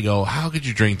 and I go, "How could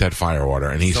you drink that fire water?"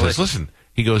 And he says, "Listen."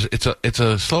 He goes, it's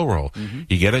a slow roll.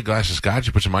 You get a glass of scotch,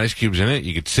 you put some ice cubes in it,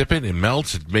 you could sip it, it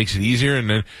melts, it makes it easier, and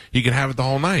then you can have it the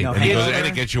whole night. No And he goes, hangover. and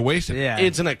it gets you wasted. Yeah.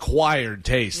 It's an acquired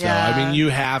taste, though. Yeah. I mean, you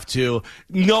have to.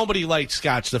 Nobody liked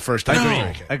Scotch the first time. they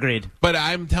drank it. Agreed. But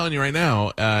I'm telling you right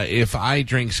now, if I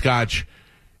drink scotch,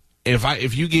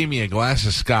 if you gave me a glass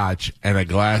of scotch and a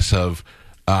glass of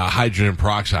hydrogen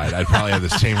peroxide, I'd probably have the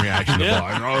same reaction. Well,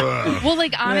 honestly,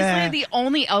 Yeah. the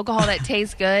only alcohol that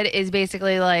tastes good is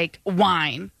basically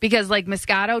wine, because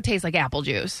Moscato tastes like apple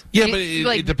juice. Yeah, but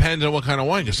it depends on what kind of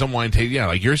wine. Because some wine tastes,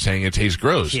 like you're saying, it tastes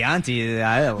gross. Chianti. The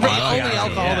only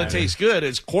alcohol that tastes good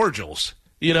is cordials.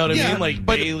 You know what I mean? Like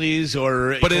Bailey's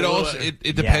or. But it also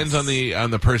it depends on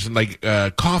the person. Like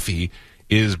coffee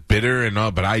is bitter and all,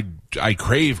 but I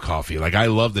crave coffee. Like I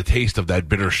love the taste of that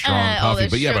bitter, strong coffee.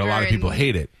 the But but a lot of sugar people and-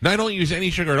 hate it. No, I don't use any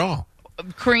sugar at all.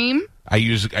 cream. I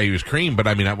use cream, but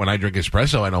I mean when I drink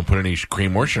espresso, I don't put any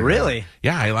cream or sugar. Really?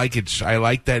 Yeah, I like it. I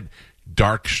like that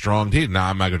dark, strong taste. Now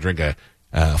I'm not gonna drink a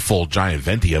full giant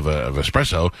venti of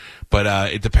espresso, but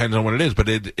it depends on what it is. But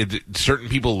it certain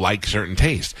people like certain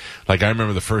tastes. Like I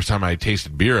remember the first time I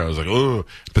tasted beer, I was like, oh.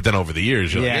 But then over the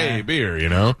years, you're like, hey, beer, you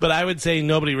know. But I would say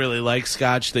nobody really likes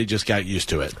Scotch. They just got used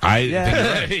to it. I think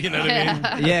you're right. You know what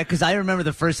I mean? Yeah, because I remember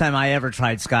the first time I ever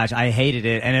tried scotch, I hated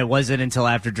it, and it wasn't until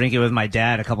after drinking it with my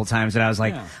dad a couple times that I was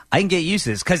like, I can get used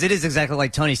to this. Because it is exactly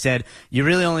like Tony said, you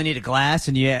really only need a glass,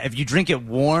 and if you drink it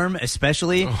warm,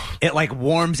 especially, it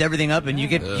warms everything up, and you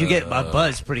get a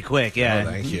buzz pretty quick. Yeah.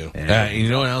 Oh, thank you. You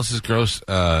know what else is gross?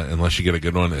 Unless you get a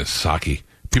good one, is sake.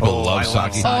 People love I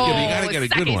love sake. sake. Yeah, but you gotta get a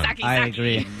good sake, one. sake, I sake.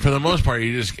 agree. For the most part,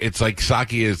 it's like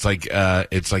sake. It's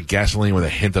like gasoline with a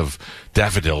hint of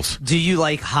daffodils. Do you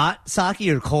like hot sake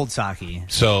or cold sake?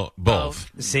 So both.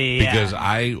 See, Because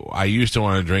yeah. I used to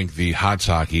want to drink the hot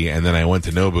sake, and then I went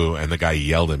to Nobu, and the guy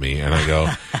yelled at me, and I go,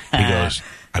 he goes,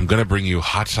 I'm going to bring you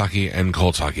hot sake and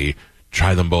cold sake.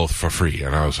 Try them both for free.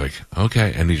 And I was like,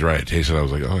 okay. And he's right. I tasted it. I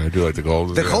was like, oh, I do like the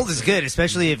cold. The cold is good,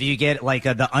 especially if you get like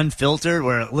the unfiltered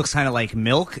where it looks kind of like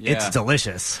milk. Yeah. It's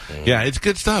delicious. Yeah, it's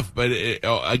good stuff. But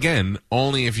again,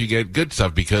 only if you get good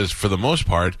stuff, because for the most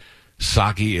part,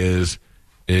 sake is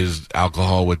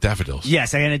alcohol with daffodils.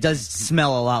 Yes, and it does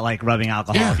smell a lot like rubbing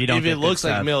alcohol. Yeah. If you don't If get it good looks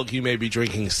like stuff. milk, you may be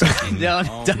drinking sake.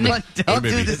 Don't Maybe.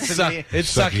 do this to me.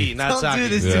 It's sucky, not Don't do sake.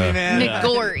 this to me, man.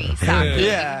 Nigori sake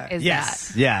Yeah. is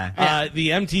Yes. Yeah. The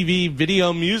MTV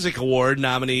Video Music Award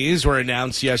nominees were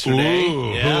announced yesterday.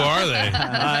 Ooh, Yeah. who are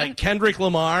they? Kendrick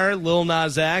Lamar, Lil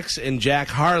Nas X, and Jack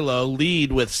Harlow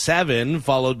lead with 7,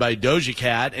 followed by Doja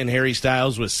Cat and Harry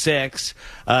Styles with 6.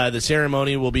 The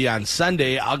ceremony will be on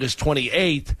Sunday, August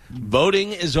 28th.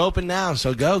 Voting is open now,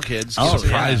 so go, kids. Oh,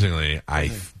 Surprisingly,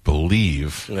 I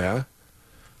believe, Yeah.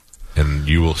 and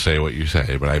you will say what you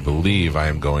say, but I believe I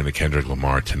am going to Kendrick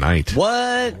Lamar tonight.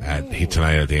 What?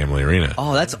 Tonight at the Emily Arena.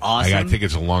 Oh, that's awesome. I got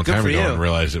tickets a long Good time for ago you. and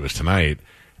realized it was tonight,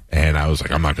 and I was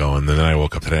like, I'm not going. And then I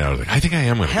woke up today, and I was like, I think I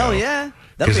am going to go. Hell yeah.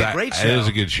 That'll be a great show. It is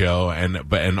a good show,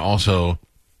 and also,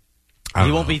 I don't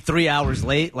You won't know. be 3 hours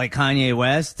late like Kanye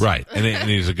West. Right, and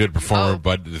he's a good performer.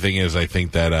 But the thing is, I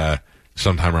think that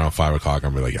sometime around 5 o'clock,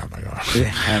 I'm gonna be like, yeah, I'm not going.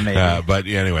 Yeah, maybe. But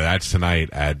yeah, anyway, that's tonight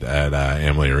at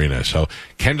Emily Arena. So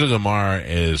Kendrick Lamar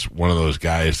is one of those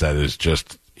guys that is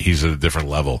just, he's at a different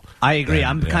level. I agree.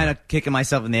 I'm Yeah. kind of kicking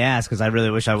myself in the ass because I really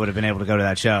wish I would have been able to go to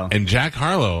that show. And Jack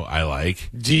Harlow, I like.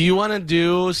 Do you want to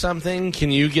do something?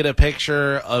 Can you get a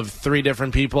picture of 3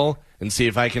 different people and see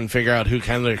if I can figure out who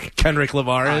Kendrick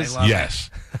Lamar is? love Yes.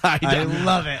 I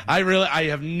love it. I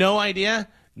have no idea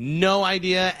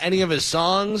any of his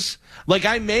songs. Like,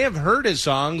 I may have heard his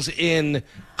songs in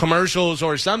commercials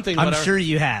or something. I'm but sure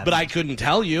you have. But I couldn't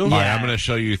tell you. All right, I'm going to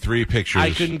show you 3 pictures. I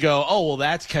couldn't go, oh, well,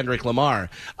 that's Kendrick Lamar.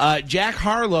 Jack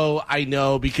Harlow, I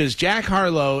know, because Jack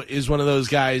Harlow is one of those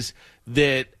guys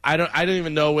that I don't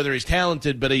even know whether he's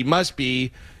talented, but he must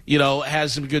be,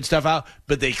 has some good stuff out.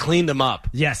 But they cleaned him up.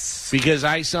 Yes. Because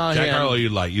I saw Jack him. Harlow,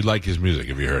 you'd like his music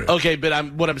if you heard it. Okay,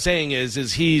 but what I'm saying is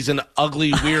he's an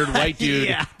ugly, weird white dude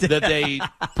Yeah. that they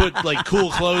put like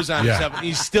cool clothes on Yeah. and stuff.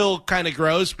 He's still kind of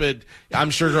gross, but I'm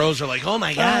sure girls are like, "Oh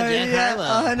my god, Jack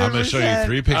Harlow." I'm going to show you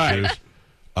 3 pictures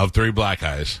of 3 black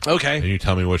guys. Okay. And you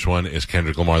tell me which one is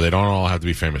Kendrick Lamar. They don't all have to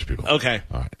be famous people. Okay.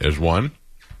 All right. There's one.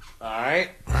 All right.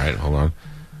 All right, hold on.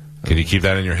 Can you keep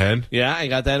that in your head? Yeah, I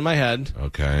got that in my head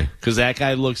Okay. because that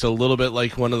guy looks a little bit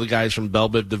like one of the guys from Belle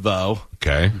Biv DeVoe.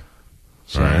 Okay.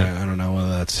 So All right. I don't know whether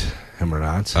that's him or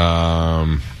not.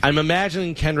 Um, I'm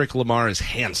imagining Kendrick Lamar is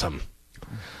handsome.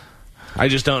 I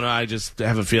just don't know. I just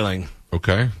have a feeling.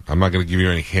 okay. I'm not going to give you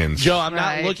any hints. Joe, I'm not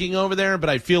Right. looking over there, but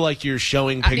I feel like you're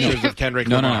showing pictures of Kendrick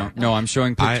No, Lamar. no. I'm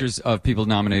showing pictures of people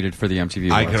nominated for the MTV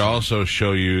I Awards. could also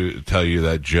tell you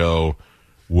that Joe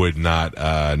would not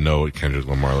know what Kendrick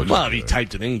Lamar looks Well, like. if he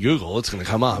typed it in Google, it's going to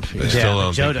come up. I still but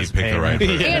don't Joe think he doesn't picked pay the right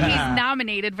rent. person. And he's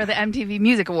nominated for the MTV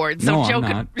Music Awards. So No, Joe I'm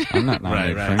could. not. I'm not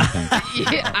nominated Right, for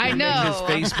anything. Yeah, I Make know. his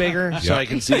face bigger so I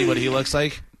can see what he looks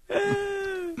like.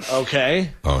 Okay.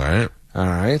 All right. All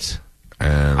right.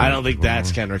 And I don't think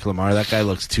that's Kendrick Lamar. That guy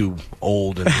looks too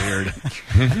old and weird.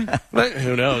 But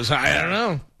who knows? I don't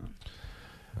know.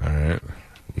 All right.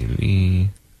 Maybe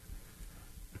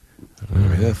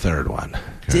Maybe the third one.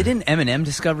 Didn't Eminem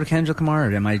discover Kendrick Lamar,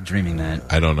 or am I dreaming that?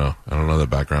 I don't know. I don't know the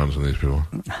backgrounds of these people.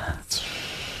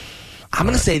 I'm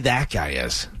going to say that guy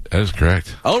is. That is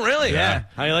correct. Oh, really? Yeah.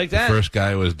 How you like The that? first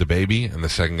guy was DaBaby, and the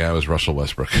second guy was Russell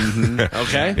Westbrook.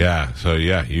 Okay. Yeah. So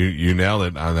yeah, you nailed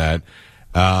it on that.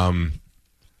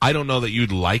 I don't know that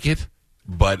you'd like it,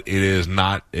 but it is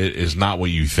not what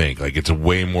you think. Like, it's a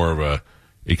way more of a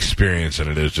experience than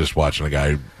it is just watching a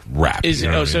guy rap. Is you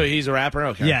know what I so mean? he's a rapper?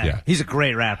 Okay. Yeah, Yeah. he's a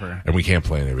great rapper. And we can't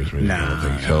play any of his music. I don't No.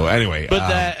 think. So anyway,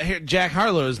 But Jack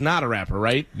Harlow is not a rapper,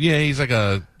 right? yeah, he's like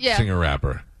a Yeah. singer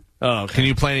rapper. Oh, okay. Can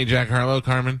you play any Jack Harlow,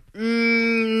 Carmen?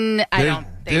 I don't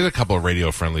There's a think. couple of radio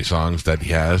friendly sons that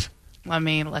he has. Let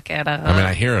me look it up. I mean,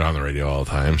 I hear it on the radio all the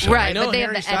time. So. Right. I know but they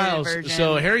have Harry the edited Styles. version.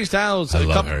 So Harry Styles, I a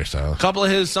love couple, Harry Styles. couple of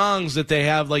his songs that they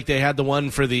have, like they had the one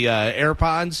for the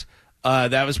AirPods.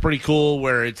 That was pretty cool,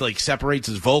 where it's like separates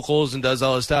his vocals and does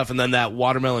all this stuff, and then that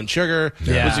Watermelon Sugar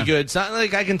Yeah. was a good song.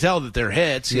 Like, I can tell that they're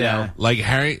hits. You know? Like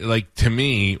to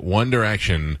me, One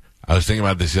Direction. I was thinking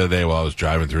about this the other day while I was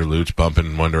driving through Lutz,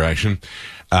 bumping One Direction.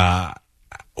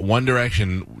 One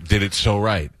Direction did it so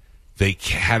right. They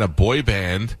had a boy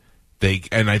band.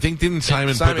 And I think didn't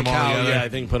Simon put them all Cowell, together? Yeah, I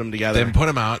think put them together. Then put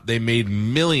them out. They made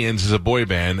millions as a boy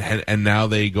band, and now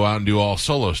they go out and do all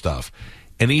solo stuff.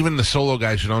 And even the solo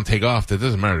guys who don't take off, that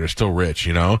doesn't matter. They're still rich,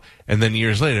 you know? And then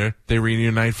years later, they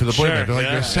reunite for the boy band. They're like,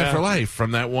 they're set for life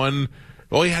from that one.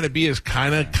 All you had to be is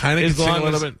kind of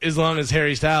as long as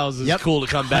Harry Styles is cool to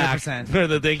come back.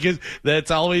 100%.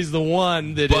 That's always the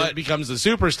one that becomes a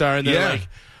superstar, and they're like,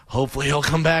 hopefully he'll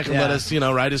come back and let us,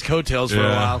 ride his coattails for a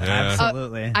while. Yeah.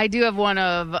 Absolutely. I do have one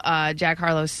of Jack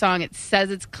Harlow's song. It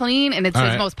says it's clean, and it's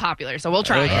his most popular, so we'll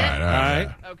try it. All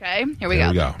right. Okay, here we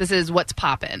go. This is What's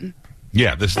Poppin'.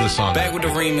 Yeah, this is the song. Back with the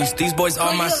remix. These boys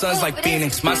are my sons like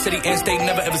Phoenix. My city and state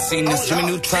never ever seen this. Jimmy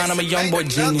Neutron, I'm a young boy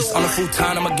genius. On a full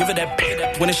time, I'ma give it that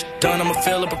pay. When it's done, I'ma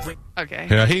fill up a ring. Okay.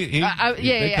 Yeah,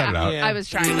 they cut it out. I was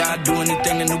trying. Not do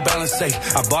anything the New Balance say.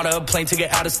 I bought her a plane to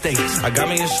get out of state. I got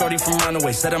me a shorty from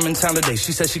Runaway. Said I'm in town today.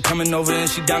 She said she coming over and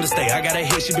she down to stay. I got a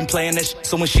hit, she been playing that shit.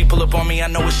 So when she pull up on me, I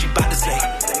know what she about to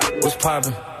say. What's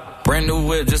poppin'? Brand new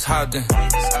whip, just hopped in.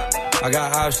 I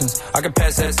got options. I can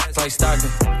pass that like Stockton.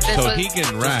 So he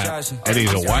can rap, and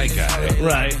he's a white guy,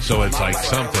 right? So it's like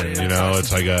something,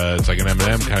 it's like an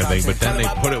Eminem kind of thing. But then they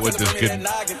put it with this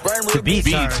good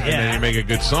beats, and then you make a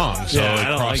good song. So it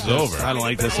crosses over. I don't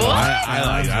like this at all.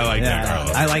 I like that,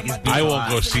 Carlos. I like his beat. I won't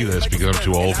go see this because I'm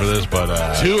too old for this.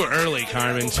 But too early,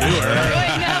 Carmen. Too early.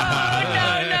 Wait,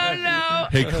 no.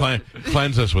 Hey,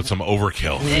 cleanse us with some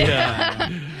overkill. Yeah.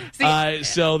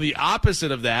 So the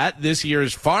opposite of that, this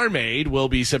year's Farm Aid will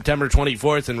be September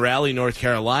 24th in Raleigh, North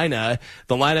Carolina.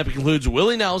 The lineup includes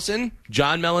Willie Nelson,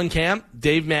 John Mellencamp,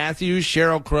 Dave Matthews,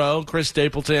 Sheryl Crow, Chris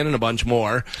Stapleton, and a bunch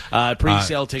more.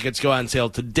 Pre-sale tickets go on sale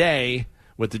today,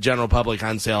 with the general public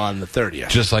on sale on the 30th.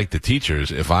 Just like the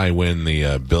teachers, if I win the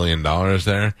 $1 billion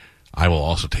there, I will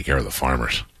also take care of the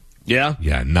farmers. Yeah?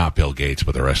 Yeah, not Bill Gates,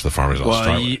 but the rest of the farmers.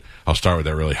 I'll start with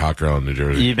that really hot girl in New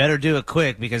Jersey. You better do it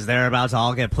quick because they're about to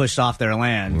all get pushed off their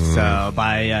land. So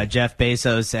by Jeff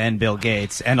Bezos and Bill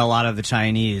Gates and a lot of the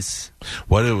Chinese.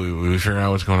 What do we figure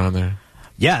out what's going on there?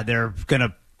 Yeah, they're going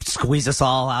to squeeze us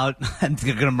all out and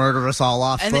they're going to murder us all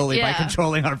off slowly by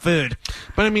controlling our food.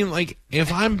 But I mean, like,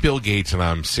 if I'm Bill Gates and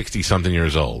I'm 60-something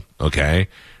years old, okay,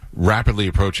 rapidly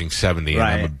approaching 70 and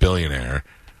I'm a billionaire,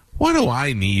 what do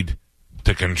I need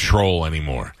to control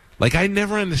anymore? Like, I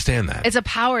never understand that. It's a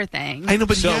power thing. I know,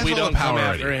 but so he has we all don't the power come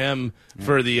after him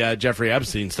for the Jeffrey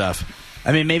Epstein stuff.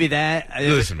 I mean, maybe that.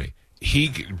 Listen to me.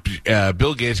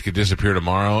 Bill Gates could disappear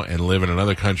tomorrow and live in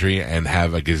another country and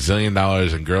have $1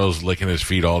 gazillion and girls licking his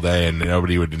feet all day and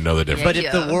nobody would know the difference. But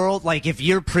if the world, like if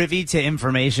you're privy to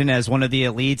information as one of the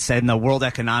elites in the World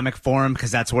Economic Forum, because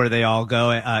that's where they all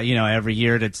go, every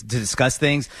year to discuss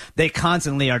things, they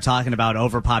constantly are talking about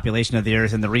overpopulation of the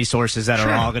earth and the resources that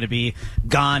are all going to be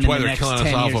gone in the next 10 years. That's why they're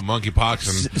killing us off with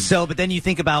monkeypox. But then you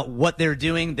think about what they're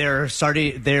doing.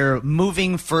 They're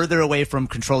moving further away from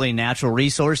controlling natural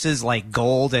resources like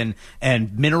gold and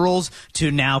minerals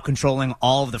to now controlling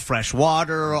all of the fresh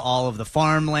water, all of the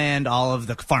farmland, all of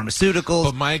the pharmaceuticals.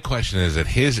 But my question is, at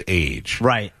his age,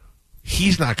 right,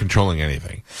 he's not controlling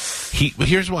anything.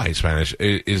 Here's why, Spanish,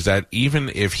 is that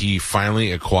even if he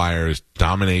finally acquires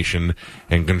domination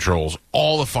and controls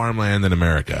all the farmland in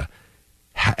America,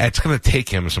 it's going to take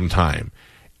him some time.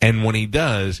 And when he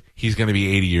does, he's going to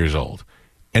be 80 years old.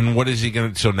 And what is he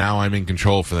going to... So now I'm in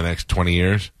control for the next 20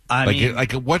 years? I mean,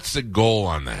 what's the goal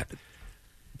on that?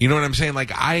 You know what I'm saying?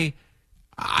 Like, I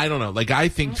don't know. Like, I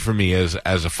think for me as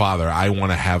a father, I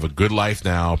want to have a good life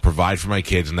now, provide for my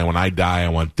kids, and then when I die, I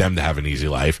want them to have an easy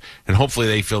life. And hopefully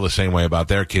they feel the same way about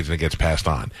their kids and it gets passed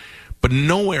on. But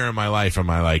nowhere in my life am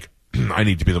I like, I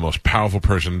need to be the most powerful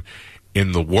person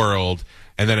in the world.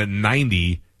 And then at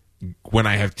 90... when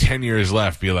I have 10 years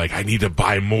left, be like, I need to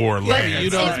buy more land.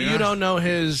 You don't know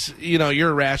his,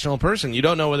 you're a rational person. You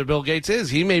don't know whether Bill Gates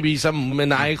is. He may be some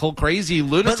maniacal, crazy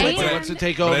lunatic that wants to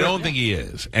take over. But I don't think he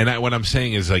is. And what I'm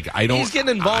saying is, like, I don't... He's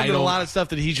getting involved in a lot of stuff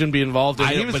that he shouldn't be involved in.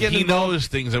 He knows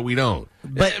things that we don't.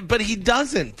 But he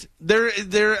doesn't.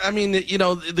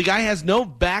 The guy has no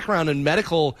background in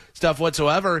medical stuff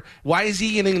whatsoever. Why is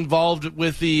he getting involved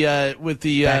with the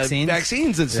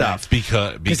vaccines and stuff?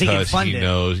 Because he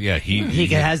knows. Yeah, he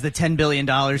has the $10 billion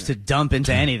to dump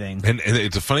into anything. And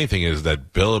it's a funny thing is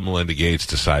that Bill and Melinda Gates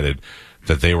decided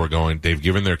that they've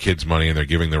given their kids money and they're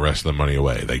giving the rest of the money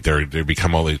away. Like they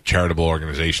become all these charitable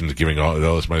organizations giving all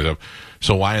this money stuff.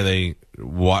 So why are they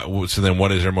So then,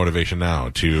 what is their motivation now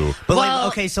to? But Well-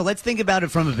 okay, so let's think about it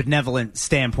from a benevolent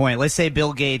standpoint. Let's say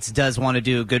Bill Gates does want to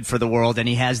do good for the world, and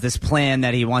he has this plan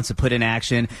that he wants to put in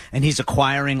action, and he's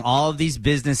acquiring all of these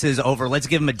businesses over. Let's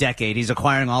give him a decade. He's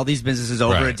acquiring all these businesses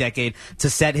over a decade to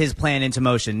set his plan into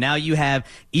motion. Now you have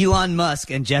Elon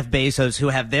Musk and Jeff Bezos who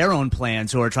have their own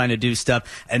plans, who are trying to do stuff,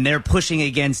 and they're pushing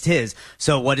against his.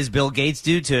 So what does Bill Gates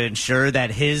do to ensure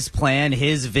that his plan,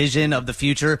 his vision of the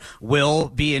future will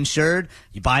be ensured?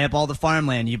 You buy up all the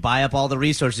farmland, you buy up all the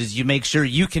resources, you make sure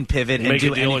you can pivot and Make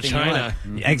do a deal with anything you China.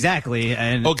 want. Exactly.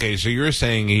 And Okay, so you're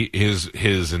saying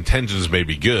his intentions may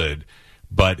be good,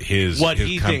 but his What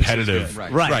he thinks is competitive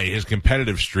good. Right. his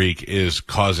competitive streak is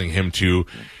causing him to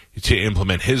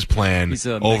implement his plan He's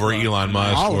a over megalo- Elon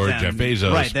Musk all of or them. Jeff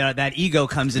Bezos. Right, that ego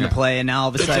comes into play, and now all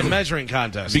of a It's a sudden, measuring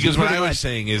contest. Because what Pretty I was much.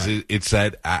 saying is it's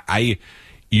that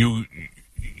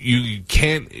you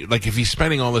can't, like, if he's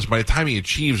spending all this, by the time he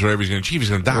achieves whatever he's going to achieve, he's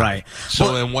going to die. Right. So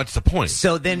Well, then what's the point?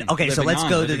 So then, okay, so Living let's on,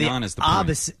 go to living the on is the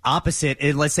point. opposite.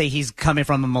 And let's say he's coming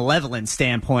from a malevolent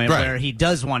standpoint, Right. where he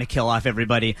does want to kill off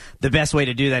everybody. The best way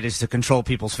to do that is to control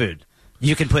people's food.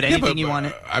 You can put anything you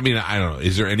want. I mean, I don't know.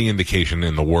 Is there any indication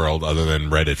in the world other than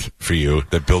Reddit for you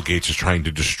that Bill Gates is trying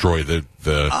to destroy the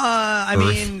I Earth?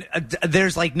 mean,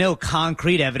 there's like no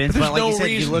concrete evidence, There's but like no you said,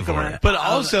 you reason look for around. it. But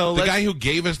also, the guy who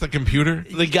gave us the computer?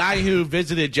 the guy who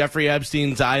visited Jeffrey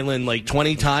Epstein's island like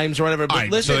 20 times or whatever. But All right,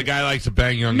 listen, so the guy likes to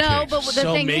bang young No, kids. but the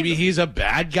so thing maybe is, he's a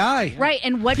bad guy. right?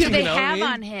 And what do You they know what I have mean?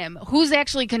 on him? Who's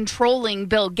actually controlling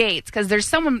Bill Gates? Because there's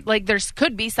someone like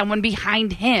could be someone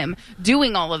behind him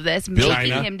doing all of this, making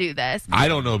China? him do this. I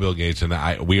don't know Bill Gates, and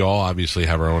we all obviously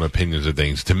have our own opinions of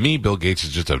things. To me, Bill Gates is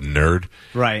just a nerd.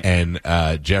 Right. And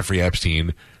Jeffrey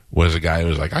Epstein was a guy who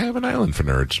was like, I have an island for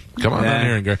nerds. Come on down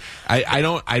here and go.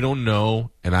 I don't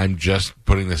know, and I'm just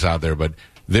putting this out there, but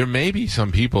there may be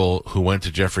some people who went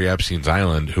to Jeffrey Epstein's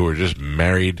island who were just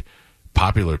married,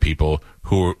 popular people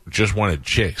who just wanted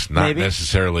chicks, not Maybe.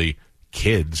 necessarily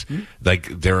kids. Like,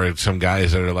 there are some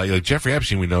guys that are like Jeffrey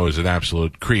Epstein, we know, is an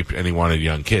absolute creep, and he wanted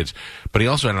young kids, but he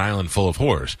also had an island full of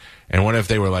whores. And what if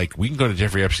they were like, we can go to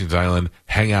Jeffrey Epstein's island,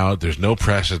 hang out, there's no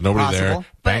press, there's nobody there, Possible.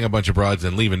 bang a bunch of broads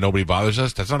and leave, and nobody bothers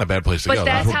us? That's not a bad place to But go.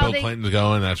 that's That's how where Bill Clinton's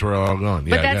going. That's where we're all going.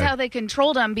 But Yeah, that's yeah. how they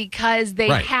controlled him, because they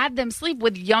Right. had them sleep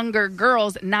with younger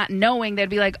girls, not knowing they'd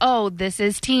be like, "Oh, this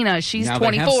is Tina. She's Now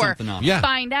they have 24." something up. Yeah.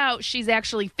 Find out she's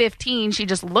actually 15. She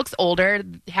just looks older.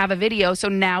 Have a video, so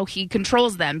now he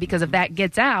controls them, because if that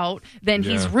gets out, then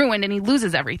he's Yeah. ruined and he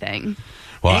loses everything.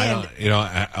 Well, And-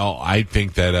 I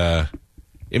think that, I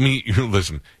mean,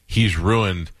 listen, he's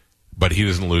ruined, but he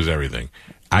doesn't lose everything.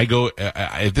 I go,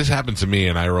 if this happens to me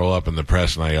and I roll up in the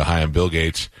press and I go, hi, I'm Bill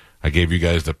Gates. I gave you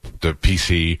guys the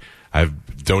PC.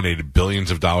 I've donated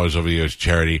billions of dollars over the years to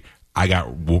charity. I got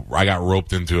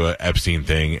roped into a Epstein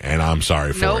thing, and I'm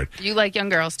sorry for Nope, it. you like young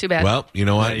girls. Too bad. Well, you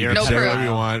know what? You you're can No say proof. whatever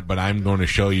you want, but I'm going to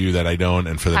show you that I don't.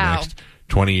 And for the How? next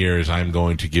 20 years, I'm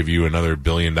going to give you another $1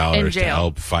 billion In to jail.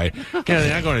 help fight. Yeah,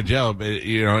 they're not going to jail, but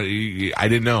I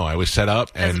didn't know. I was set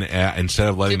up, and instead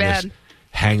of letting too this bad.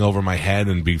 hang over my head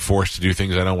and be forced to do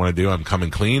things I don't want to do, I'm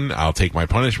coming clean. I'll take my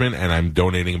punishment, and I'm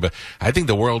donating. But I think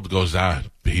the world goes,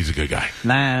 he's a good guy.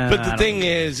 Nah, But I the don't- thing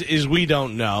is we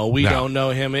don't know. We No. don't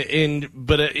know him.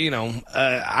 But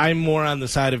I'm more on the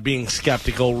side of being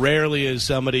skeptical. Rarely is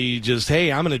somebody just,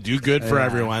 hey, I'm going to do good for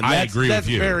everyone. I That's, agree with that's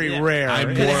you. very rare. I'm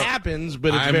It more- happens,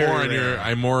 but it's I'm very more on rare.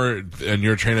 I'm more on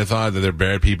your train of thought that they're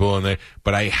bad people,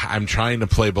 but I'm trying to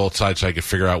play both sides so I can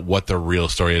figure out what the real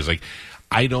story is. Like,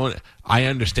 I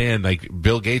understand, like,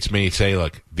 Bill Gates may say,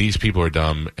 look, these people are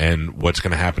dumb, and what's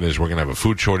going to happen is we're going to have a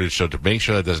food shortage, so to make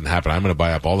sure that doesn't happen, I'm going to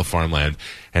buy up all the farmland,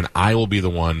 and I will be the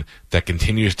one that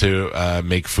continues to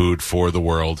make food for the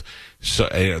world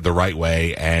the right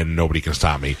way, and nobody can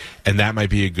stop me. And that might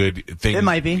be a good thing. It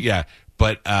might be. Yeah.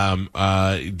 But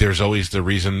there's always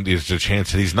there's a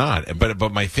chance that he's not.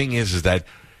 But my thing is that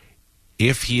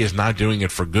if he is not doing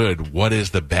it for good, what is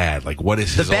the bad? Like, what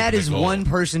is his The bad ultimate is goal? one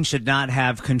person should not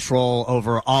have control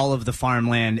over all of the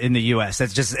farmland in the U.S.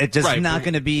 That's just Right, not but-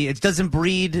 going to be. It doesn't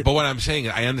breed. But what I'm saying,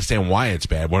 I understand why it's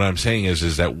bad. What I'm saying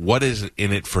is that what is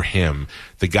in it for him?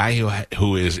 The guy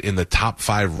who is in the top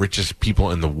 5 richest people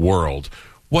in the world.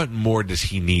 What more does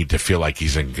he need to feel like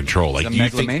he's in control? Like, a do you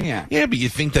think, megalomaniac. yeah, but you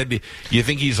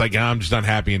think he's like, I'm just not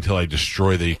happy until I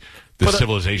destroy the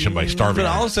civilization by starving.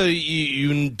 But her. also,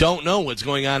 you don't know what's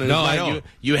going on in his No, I mind. know.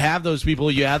 You have those people.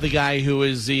 You have the guy who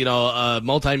is, a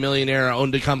multimillionaire,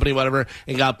 owned a company, whatever,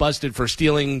 and got busted for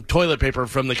stealing toilet paper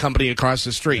from the company across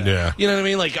the street. Yeah. You know what I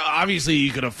mean? Like, obviously,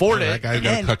 you could afford that it. guy's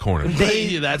got to And cut corners.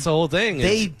 That's the whole thing.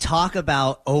 They talk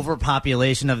about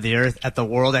overpopulation of the earth at the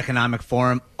World Economic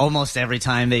Forum almost every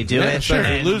time they do it. Sure.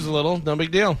 And You lose a little, no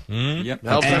big deal. Yep.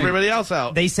 Helps And everybody else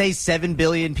out. They say 7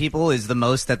 billion people is the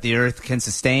most that the earth can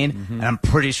sustain, and I'm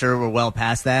pretty sure we're well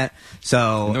past that.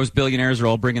 So And those billionaires are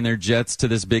all bringing their jets to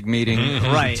this big meeting.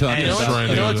 Right. Talking And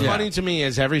about- What's Yeah. funny to me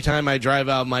is every time I drive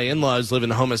out, my in-laws live in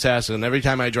Homosassa, and every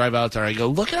time I drive out there, I go,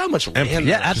 look at how much land there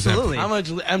yeah, is. absolutely. How much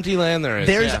empty land there is.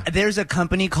 There's a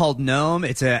company called Noem.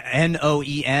 It's a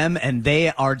NOEM, and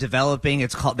they are developing.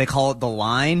 They call it the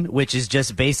Line, which is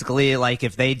just basically like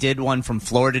if they did one from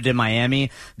Florida to Miami,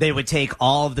 they would take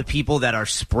all of the people that are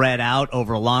spread out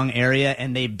over a long area,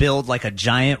 and they build like a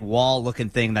giant wall-looking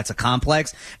thing that's a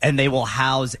complex, and they will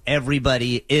house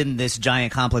everybody in this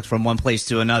giant complex from one place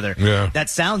to another. Yeah. That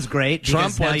sounds great. Trump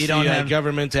because now wants you don't the have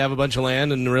government to have a bunch of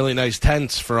land and really nice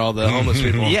tents for all the homeless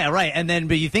people. Yeah, right. And then,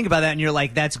 but you think about that and you're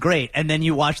like, that's great. And then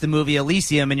you watch the movie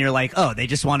Elysium and you're like, oh, they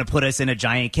just want to put us in a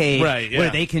giant cave Right, yeah. where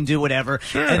they can do whatever.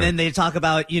 Sure. And then they talk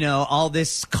about, all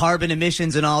this carbon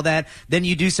emissions and all that. Then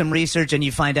you do some research and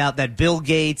you find out that Bill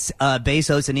Gates,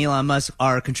 Bezos, and Elon Musk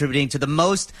are contributing to the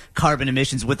most carbon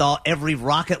emissions with every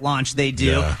rocket launch they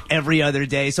do every other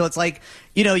day. So it's like,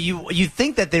 you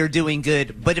think that they're doing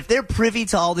good, but if they're privy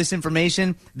to all this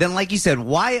information, then like you said,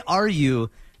 why are you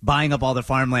buying up all the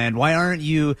farmland? Why aren't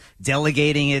you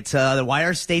delegating it to other? Why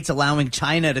are states allowing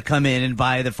China to come in and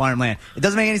buy the farmland? It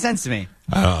doesn't make any sense to me.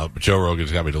 Joe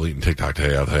Rogan's got me deleting TikTok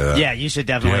today. I'll tell you that. Yeah, you should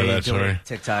Do you definitely have that do story? it.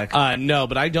 TikTok. No,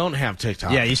 but I don't have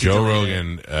TikTok. Yeah, you should. Joe delete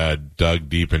it. Rogan dug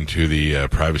deep into the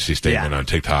privacy statement Yeah. on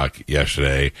TikTok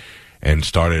yesterday and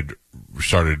started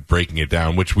breaking it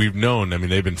down, which we've known. I mean,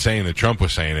 they've been saying that Trump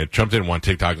was saying it. Trump didn't want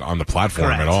TikTok on the platform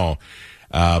Correct. at all.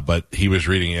 But he was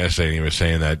reading an essay and he was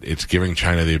saying that it's giving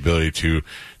China the ability to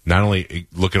not only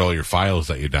look at all your files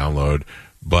that you download,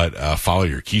 but follow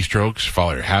your keystrokes,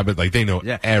 follow your habit. Like they know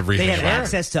everything. They have about it.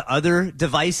 access to other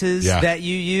devices Yeah. that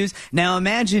you use. Now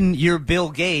imagine you're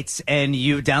Bill Gates and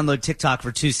you download TikTok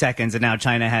for 2 seconds, and now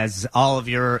China has all of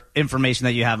your information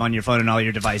that you have on your phone and all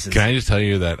your devices. Can I just tell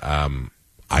you that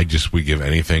I just would give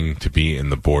anything to be in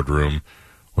the boardroom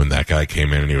when that guy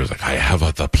came in and he was like, I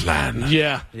have the plan.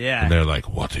 Yeah. Yeah. And they're like,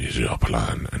 what is your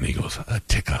plan? And he goes, a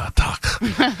tick-a-tock.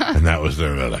 And that was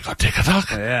they're like, a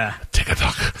tick-a-tock? Yeah. A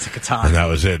tick-a-tock. Tick-a-tock. And that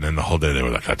was it. And then the whole day they were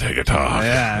like, a tick-a-tock.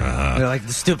 Yeah. They're like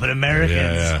the stupid Americans.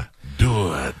 Yeah. Do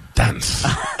a dance.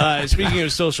 Speaking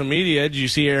of social media, did you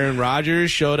see Aaron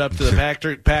Rodgers showed up to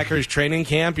the Packers training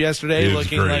camp yesterday It's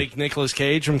looking great. like Nicolas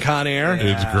Cage from Con Air?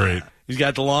 It's great. He's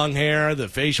got the long hair, the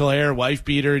facial hair, wife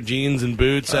beater, jeans, and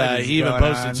boots. What is He even going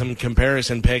posted on? some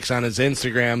comparison pics on his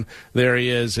Instagram. There he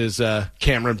is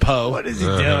Cameron Poe. What is he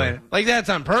doing? Like, that's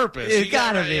on purpose. It's You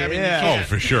gotta be, you yeah. Oh, can't-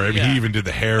 for sure. I mean, he even did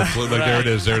the hair flip. Like, there it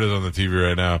is. There it is on the TV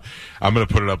right now. I'm going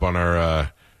to put it up on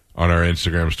our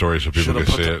Instagram story so people Should have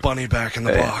can put see the it. bunny back in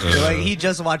the box. Like he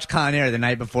just watched Con Air the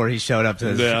night before he showed up to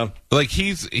his. Yeah. Like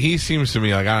he seems to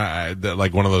me like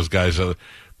like one of those guys.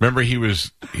 Remember, he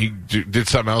did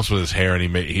something else with his hair,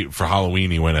 and for Halloween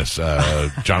he went as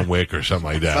John Wick or something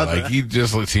like that. Like he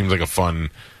just seems like a fun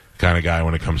kind of guy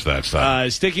when it comes to that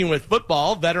stuff. Sticking with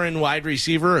football, veteran wide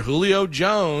receiver Julio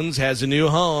Jones has a new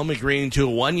home, agreeing to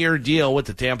a 1-year deal with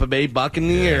the Tampa Bay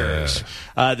Buccaneers.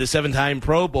 The 7-time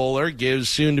Pro Bowler gives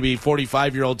soon-to-be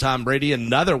 45-year-old Tom Brady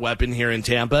another weapon here in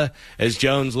Tampa as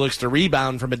Jones looks to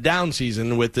rebound from a down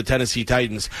season with the Tennessee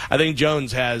Titans. I think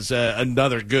Jones has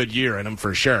another good year in him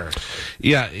for sure.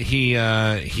 Yeah, he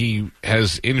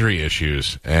has injury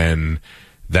issues, and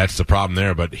that's the problem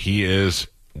there. But he is.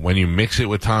 When you mix it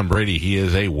with Tom Brady, he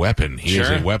is a weapon. He is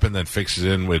a weapon that fixes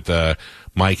in with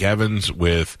Mike Evans,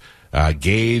 with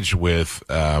Gage, with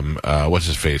what's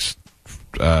his face,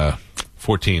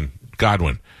 14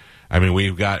 Godwin. I mean,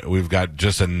 we've got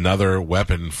just another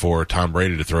weapon for Tom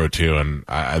Brady to throw to, and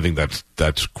I think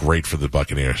that's great for the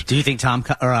Buccaneers. Do you think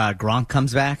Gronk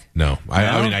comes back? No,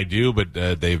 I mean I do, but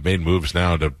they've made moves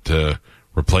now to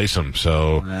replace him.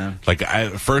 So,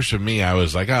 first for me, I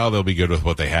was like, oh, they'll be good with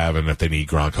what they have, and if they need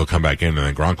Gronk, he'll come back in. And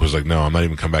then Gronk was like, no, I'm not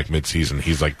even come back mid-season.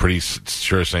 He's like pretty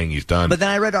sure saying he's done. But then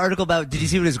I read an article about. Did you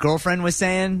see what his girlfriend was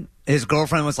saying? His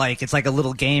girlfriend was like, it's like a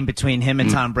little game between him and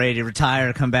Tom Brady.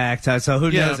 Retire, come back. So who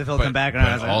knows if he'll come back or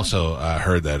not? But also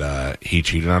heard that he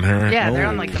cheated on her. Yeah, they're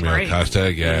on like the Camille break.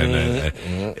 Costa, yeah.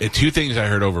 And, two things I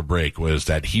heard over break was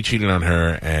that he cheated on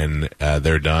her and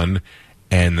they're done.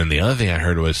 And then the other thing I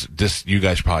heard was this. You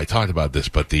guys probably talked about this,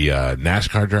 but the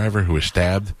NASCAR driver who was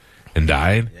stabbed and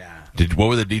died. Yeah. What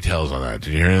were the details on that?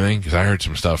 Did you hear anything? Because I heard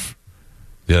some stuff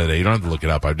the other day. You don't have to look it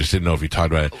up. I just didn't know if you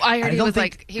talked about it. I heard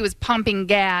he was pumping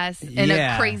gas, and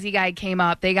a crazy guy came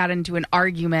up. They got into an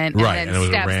argument, Right, and it was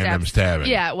a random stabbing.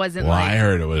 Yeah, it wasn't. Well, like... I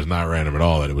heard it was not random at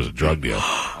all. That it was a drug deal.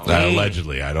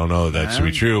 Allegedly, I don't know if that's to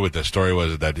be true. But the story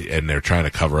was that, and they're trying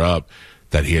to cover up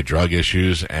that he had drug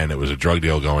issues, and it was a drug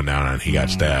deal going down, and he got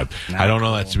stabbed. I don't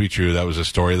know that to be true. That was a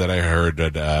story that I heard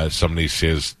that somebody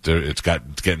says it's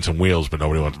getting some wheels, but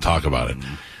nobody wants to talk about it.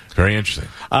 Very interesting.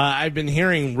 I've been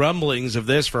hearing rumblings of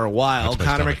this for a while.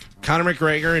 Conor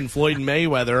McGregor and Floyd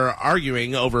Mayweather are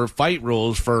arguing over fight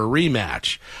rules for a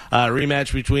rematch. A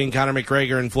rematch between Conor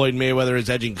McGregor and Floyd Mayweather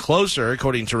is edging closer,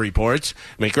 according to reports.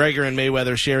 McGregor and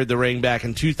Mayweather shared the ring back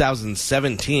in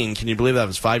 2017. Can you believe that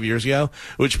was 5 years ago?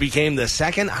 Which became the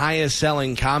second highest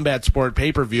selling combat sport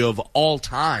pay-per-view of all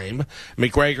time.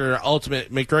 McGregor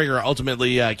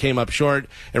ultimately came up short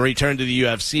and returned to the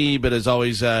UFC, but has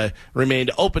always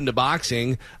remained open to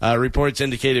boxing. Reports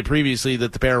indicated previously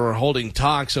that the pair were holding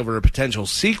talks over a potential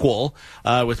sequel,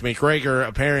 with McGregor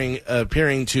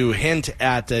appearing to hint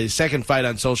at a second fight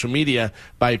on social media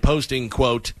by posting,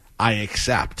 quote, "I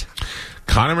accept."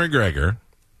 Conor McGregor,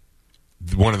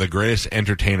 one of the greatest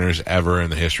entertainers ever in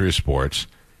the history of sports,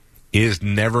 is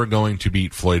never going to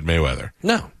beat Floyd Mayweather.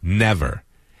 No. Never.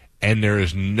 And there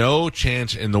is no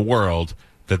chance in the world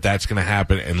that that's going to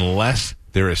happen unless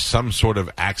there is some sort of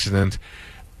accident.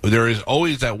 There is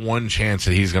always that one chance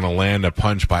that he's going to land a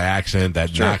punch by accident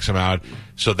that knocks him out.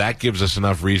 So that gives us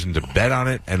enough reason to bet on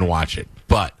it and watch it.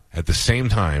 But at the same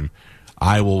time,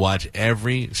 I will watch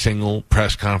every single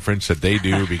press conference that they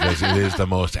do because it is the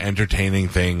most entertaining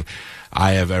thing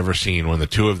I have ever seen. When the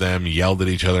two of them yelled at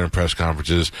each other in press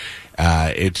conferences,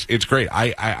 it's great.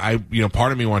 I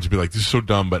part of me wants to be like, this is so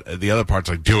dumb, but the other part's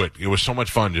like, do it. It was so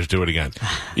much fun. Just do it again.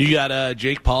 You got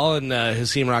Jake Paul and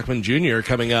Hakeem Rockman Jr.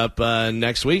 coming up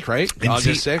next week, right?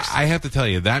 August 6th. I have to tell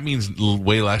you, that means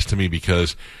way less to me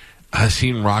because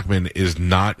Hakeem Rockman is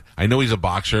not. I know he's a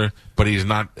boxer, but he's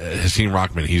not Hakeem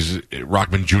Rockman. He's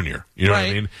Rockman Jr. You know what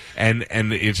I mean? And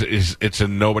it's a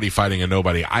nobody fighting a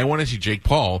nobody. I want to see Jake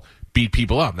Paul beat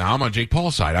people up. Now, I'm on Jake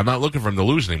Paul's side. I'm not looking for him to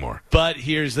lose anymore. But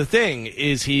here's the thing,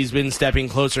 is he's been stepping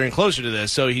closer and closer to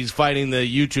this. So he's fighting the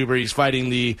YouTuber, he's fighting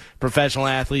the professional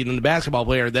athlete and the basketball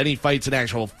player. Then he fights an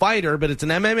actual fighter, but it's an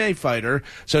MMA fighter.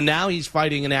 So now he's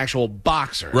fighting an actual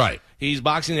boxer. Right. He's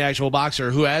boxing the actual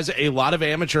boxer who has a lot of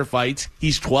amateur fights.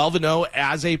 He's 12-0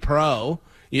 as a pro.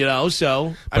 You know,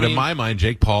 so... But in my mind,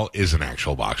 Jake Paul is an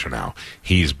actual boxer now.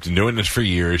 He's been doing this for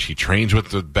years. He trains with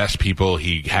the best people.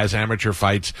 He has amateur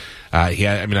fights. He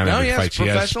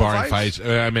has sparring fights.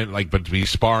 But he's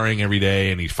sparring every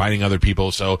day, and he's fighting other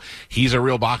people. So he's a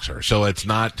real boxer. So it's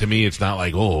not, to me, it's not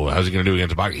like, oh, how's he going to do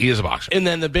against a boxer? He is a boxer. And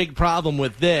then the big problem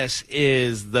with this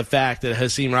is the fact that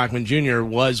Hakeem Rockman Jr.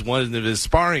 was one of his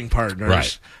sparring partners.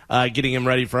 Right. Getting him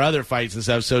ready for other fights and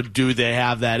stuff. So do they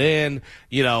have that in?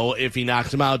 You know, if he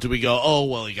knocks him out, do we go, oh,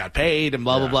 well, he got paid and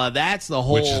blah, blah, blah. That's the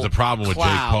whole Which is the problem with Jake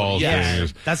Paul's thing.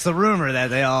 That's the rumor that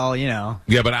they all, Yeah,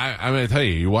 but I'm going to tell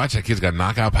you, you watch that kid's got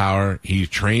knockout power. He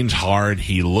trains hard.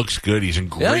 He looks good. He's in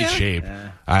great shape.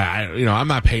 Yeah. I'm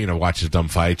not paying to watch his dumb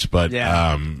fights, but,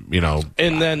 And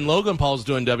then Logan Paul's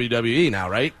doing WWE now,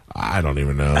 right? I don't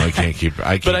even know. I can't keep.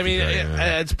 But I mean,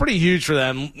 it's pretty huge for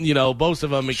them. You know, both of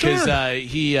them because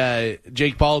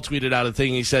Jake Paul tweeted out a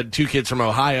thing. He said 2 kids from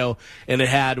Ohio, and it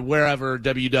had wherever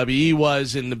WWE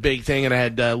was in the big thing, and it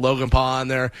had Logan Paul on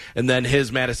there, and then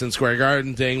his Madison Square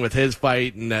Garden thing with his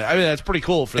fight, and that's pretty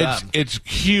cool for them. It's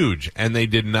huge, and they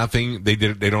did nothing. They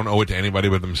don't owe it to anybody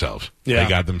but themselves. Yeah. They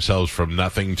got themselves from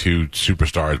nothing to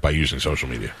superstars by using social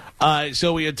media.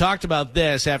 So we had talked about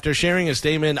this after sharing a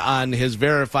statement on his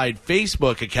verified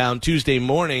Facebook account Tuesday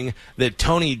morning that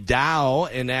Tony Dow,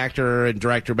 an actor and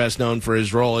director best known for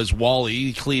his role as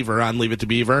Wally Cleaver on Leave It to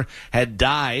Beaver, had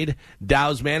died.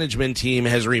 Dow's management team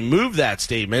has removed that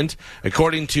statement.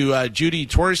 According to Judy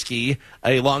Twersky,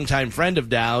 a longtime friend of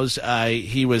Dow's,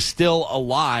 he was still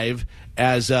alive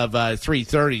as of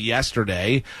 3:30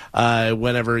 yesterday,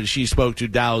 whenever she spoke to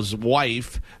Dow's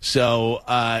wife. So,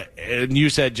 and you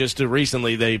said just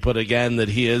recently they put again that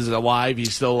he is alive.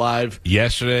 He's still alive.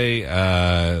 Yesterday,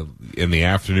 in the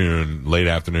afternoon, late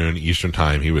afternoon, Eastern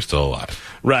time, he was still alive.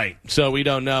 Right. So we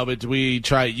don't know, but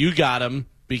you got him.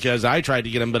 Because I tried to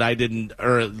get him, but I didn't,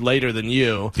 or later than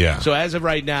you. Yeah. So as of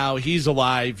right now, he's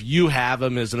alive. You have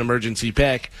him as an emergency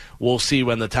pick. We'll see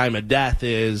when the time of death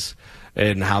is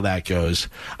and how that goes.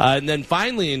 And then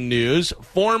finally in news,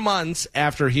 4 months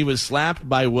after he was slapped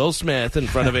by Will Smith in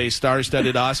front of a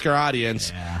star-studded Oscar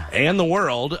audience, and the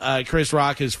world. Chris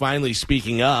Rock is finally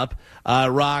speaking up.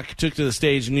 Rock took to the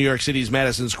stage in New York City's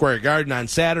Madison Square Garden on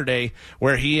Saturday,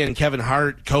 where he and Kevin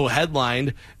Hart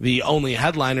co-headlined the Only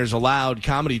Headliners Allowed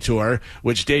comedy tour,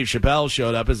 which Dave Chappelle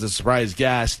showed up as a surprise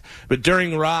guest. But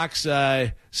during Rock's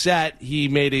set, he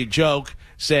made a joke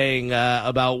saying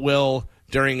about Will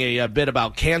during a bit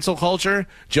about cancel culture,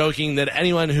 joking that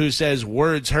anyone who says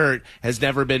words hurt has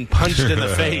never been punched in the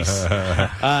face.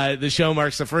 The show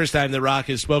marks the first time that Rock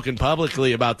has spoken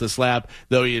publicly about the slap,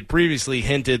 though he had previously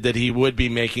hinted that he would be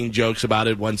making jokes about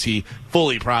it once he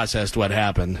fully processed what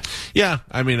happened. Yeah,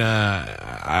 I mean,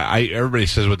 everybody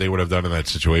says what they would have done in that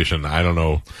situation. I don't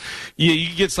know.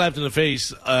 You get slapped in the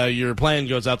face, your plan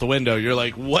goes out the window. You're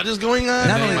like, what is going on?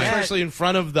 Not only that- Especially in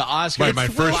front of the Oscars. My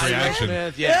first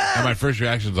reaction. Yeah. And my first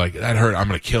reaction is like, that hurt. I'm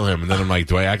going to kill him. And then I'm like,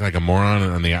 do I act like a moron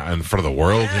in front of the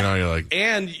world? You know, you're like,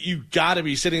 And you got to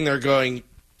be sitting there going,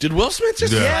 did Will Smith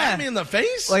just slap me in the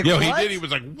face? Like, yo, what? he did. He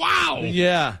was like, wow.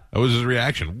 Yeah. That was his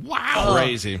reaction. Wow.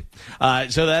 Crazy.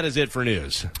 So that is it for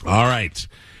news. All right.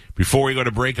 Before we go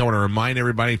to break, I want to remind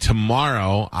everybody,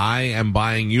 tomorrow I am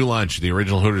buying you lunch. The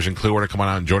original Hooters in Clearwater. Come on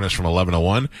out and join us from 11 to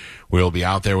 1. We'll be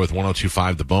out there with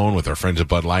 102.5 The Bone with our friends at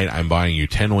Bud Light. I'm buying you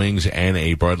 10 wings and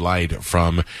a Bud Light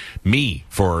from me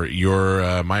for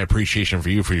your my appreciation for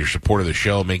you, for your support of the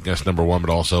show, making us number one, but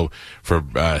also for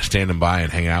standing by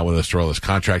and hanging out with us through all this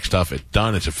contract stuff. It's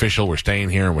done. It's official. We're staying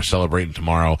here, and we're celebrating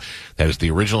tomorrow. That is the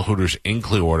original Hooters in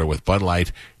Clearwater with Bud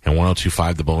Light and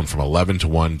 102.5 The Bone from 11 to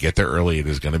 1. Get there early. It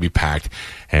is going to be packed,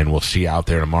 and we'll see you out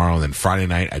there tomorrow. And then Friday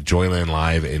night at Joyland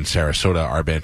Live in Sarasota, our band